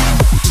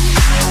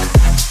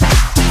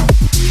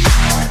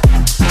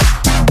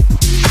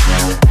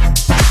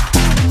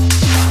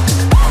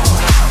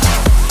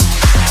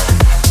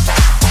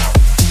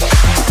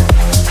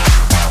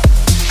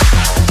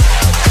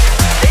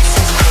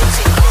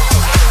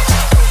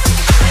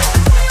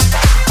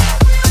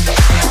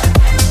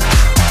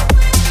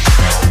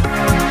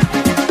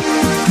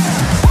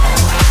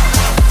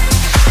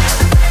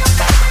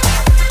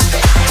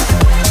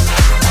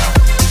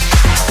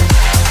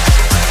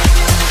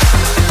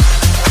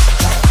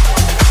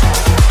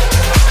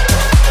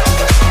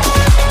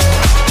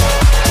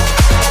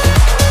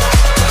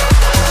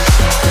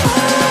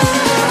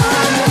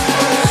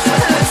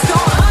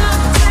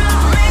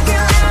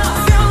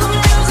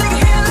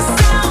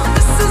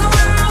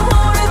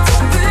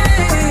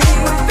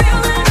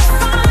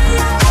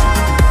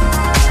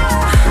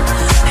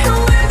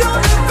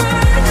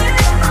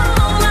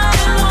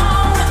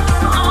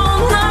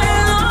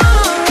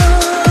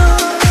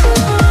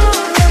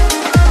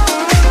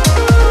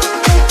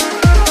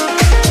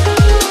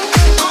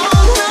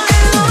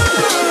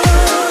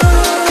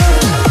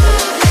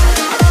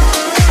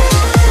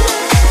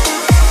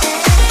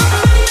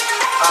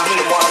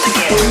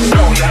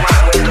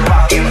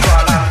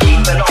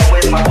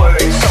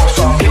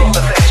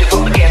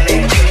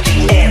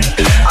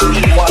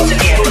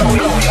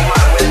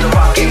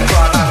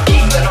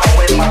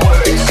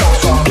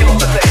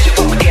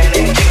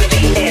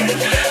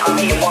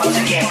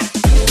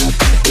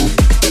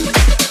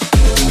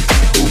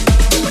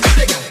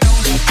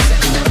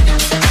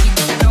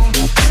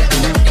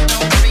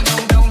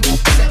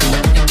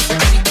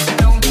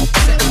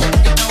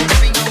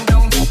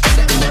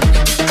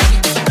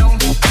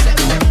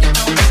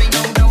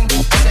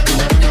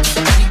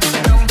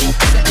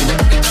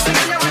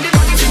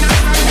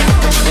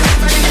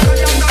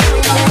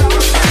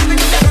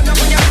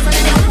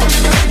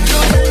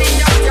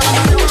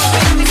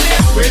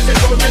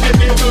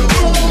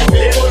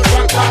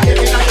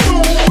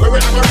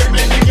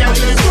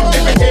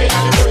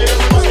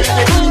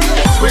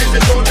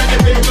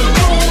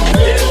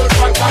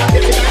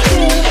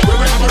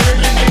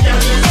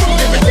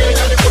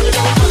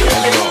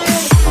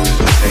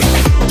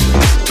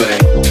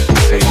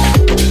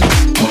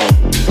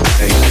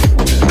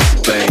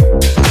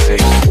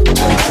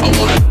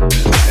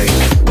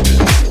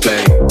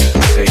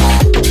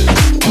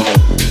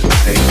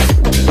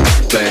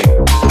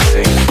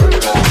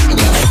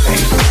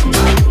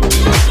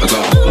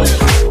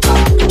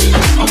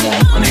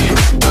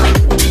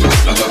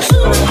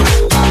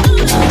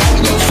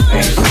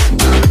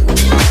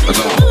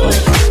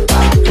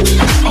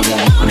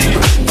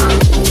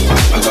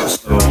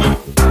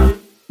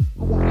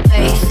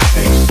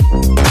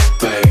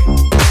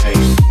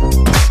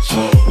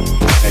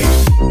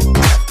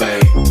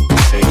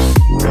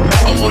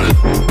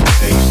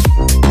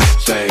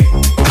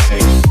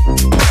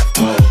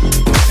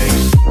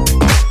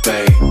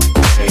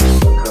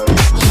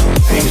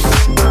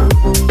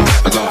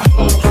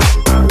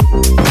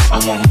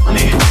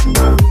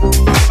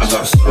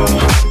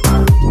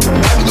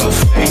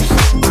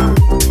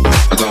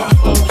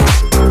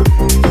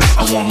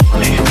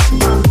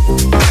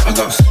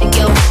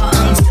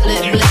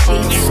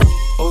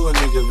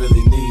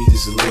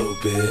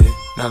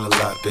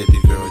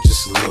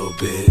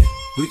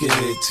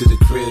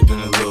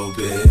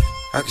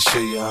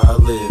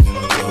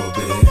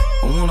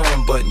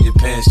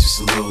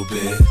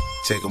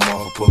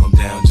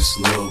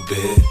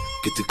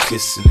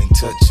 Kissing and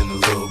touching a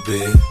little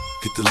bit,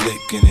 get the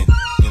lick in it,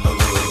 a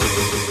little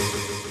bit.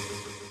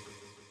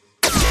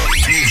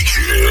 DJ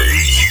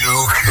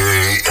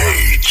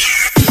U.K.H.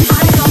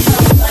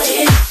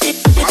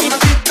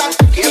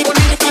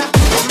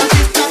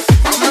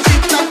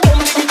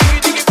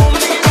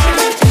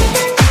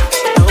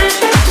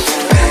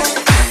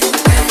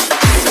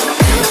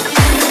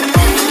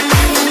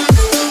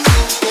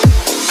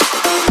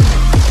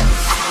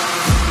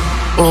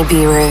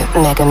 NIbiru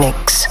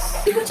Megamix.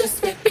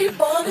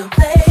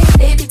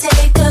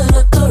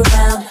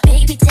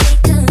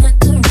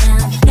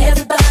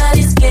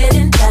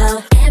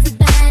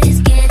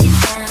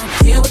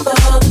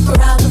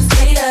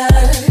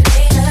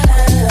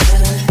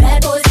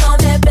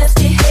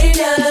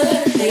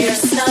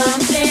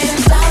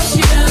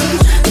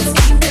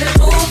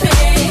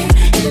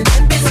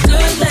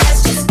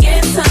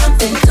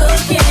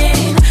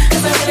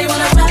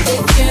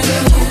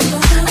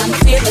 I'm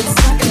feeling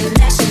some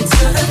connection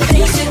to the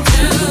things you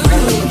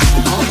do.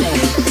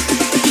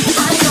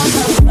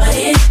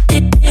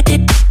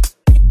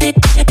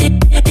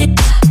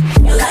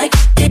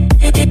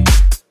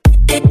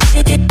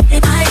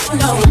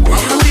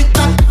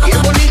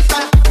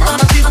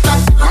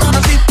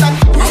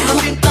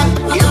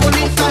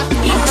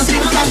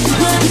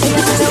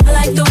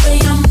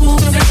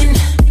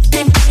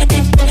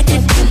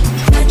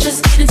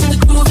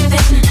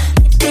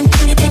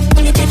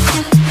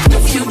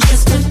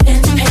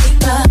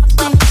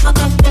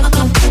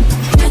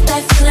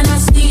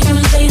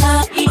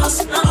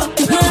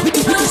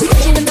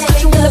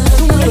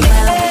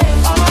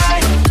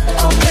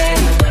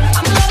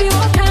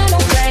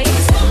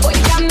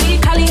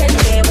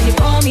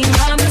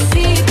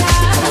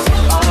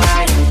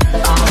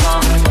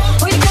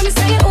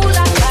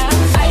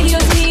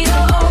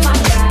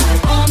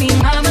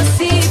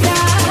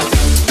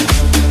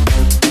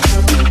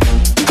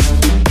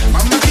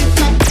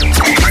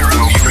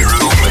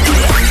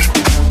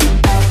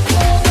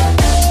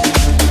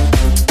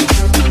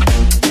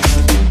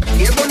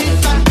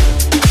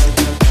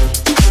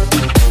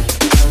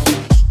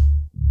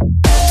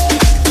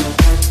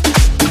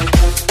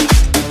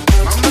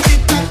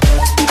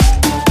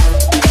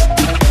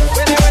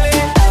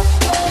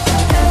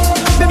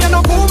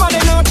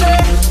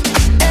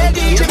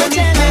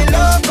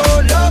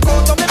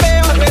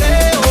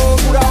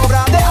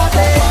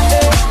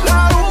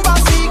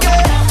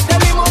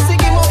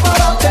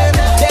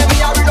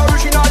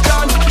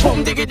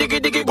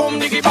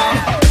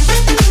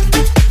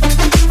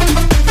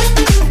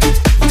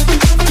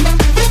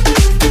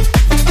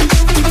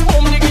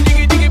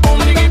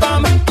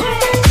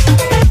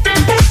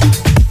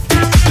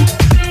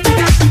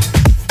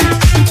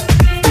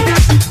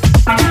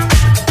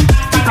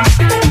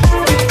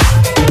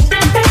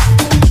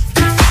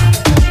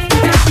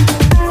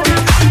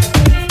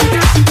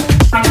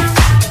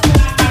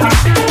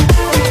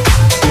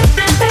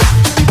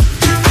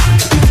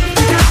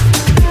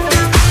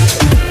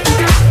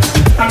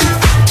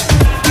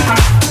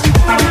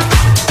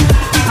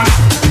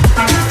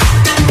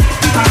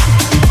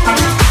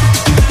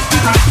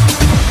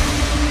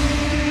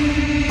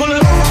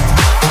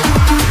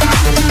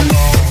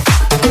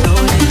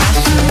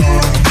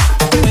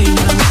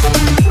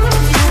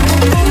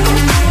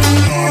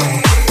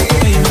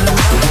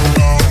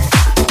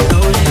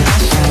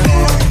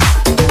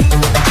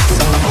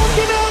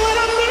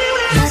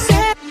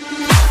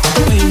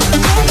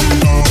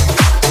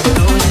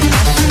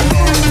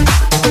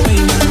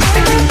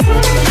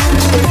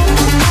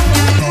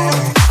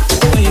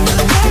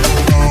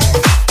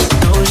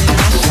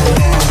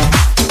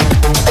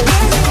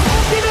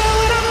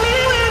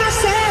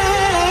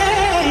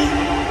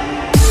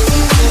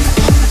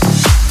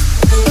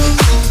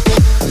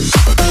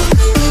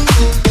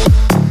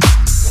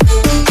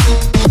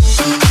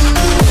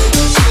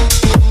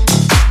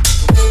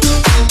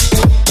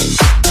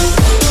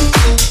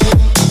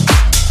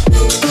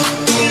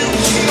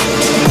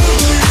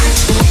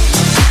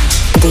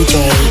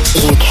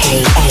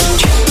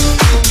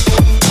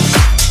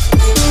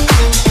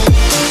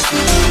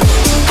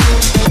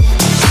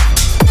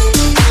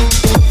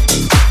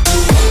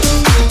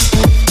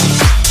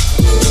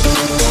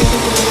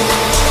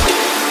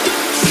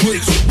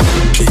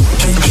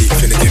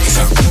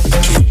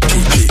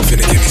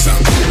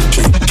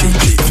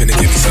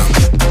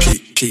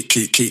 finna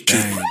give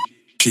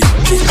me some. Keep,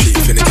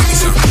 finna give me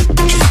some.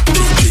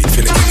 Keep,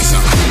 finna give me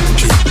some.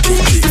 Keep,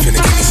 finna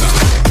give me some.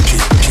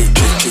 Keep, finna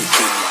give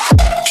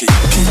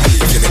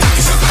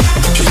me some.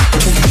 Keep, finna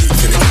give me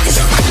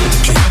some. Keep,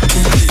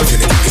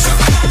 finna give me some. Keep, finna give me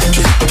some.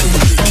 Keep,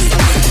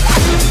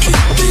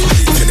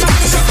 finna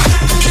give me some.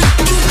 Keep, finna give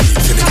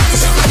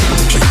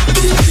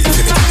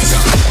me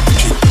some.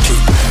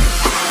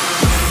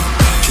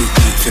 Keep,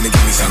 finna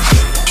give me some.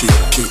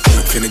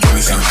 Keep, finna give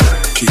me some. Keep, finna give me some.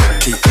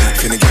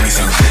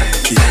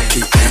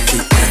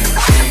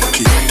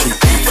 Keep,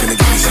 finna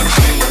give me some.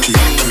 Keep,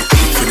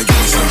 finna give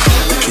me some.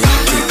 Keep,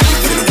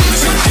 finna give me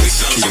some.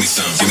 Give me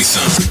some. Give me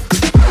some.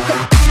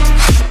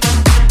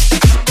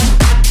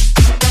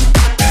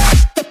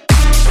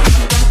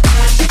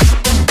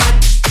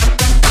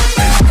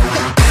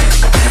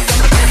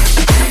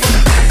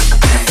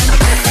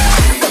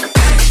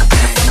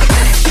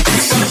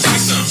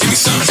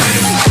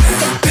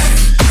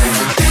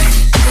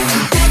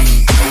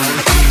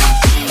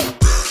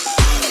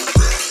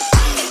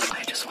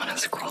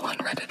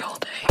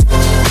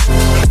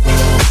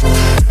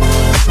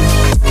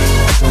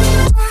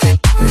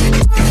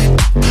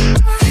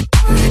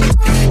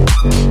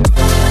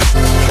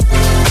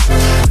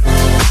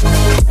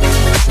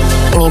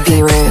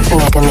 NIbiru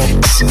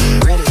Megamix.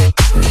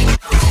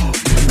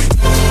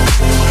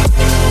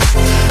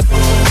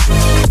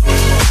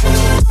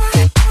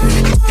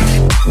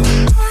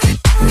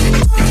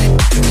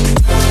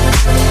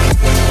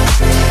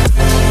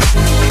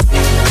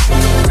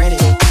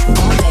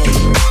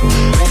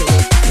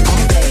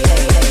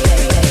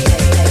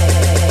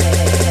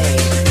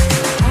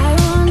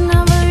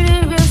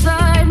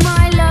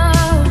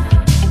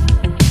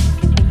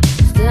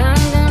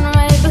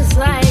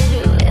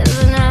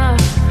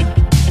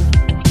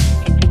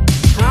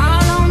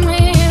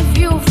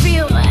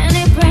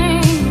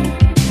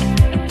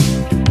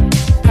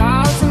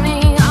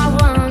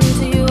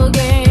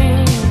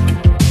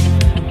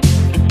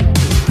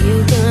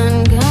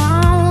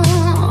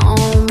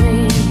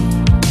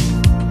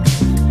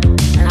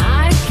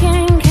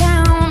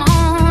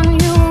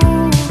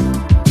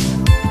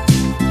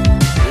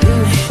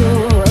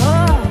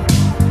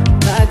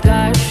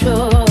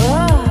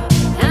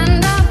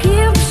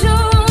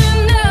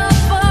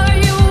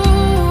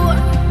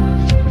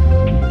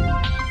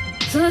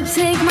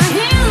 Take my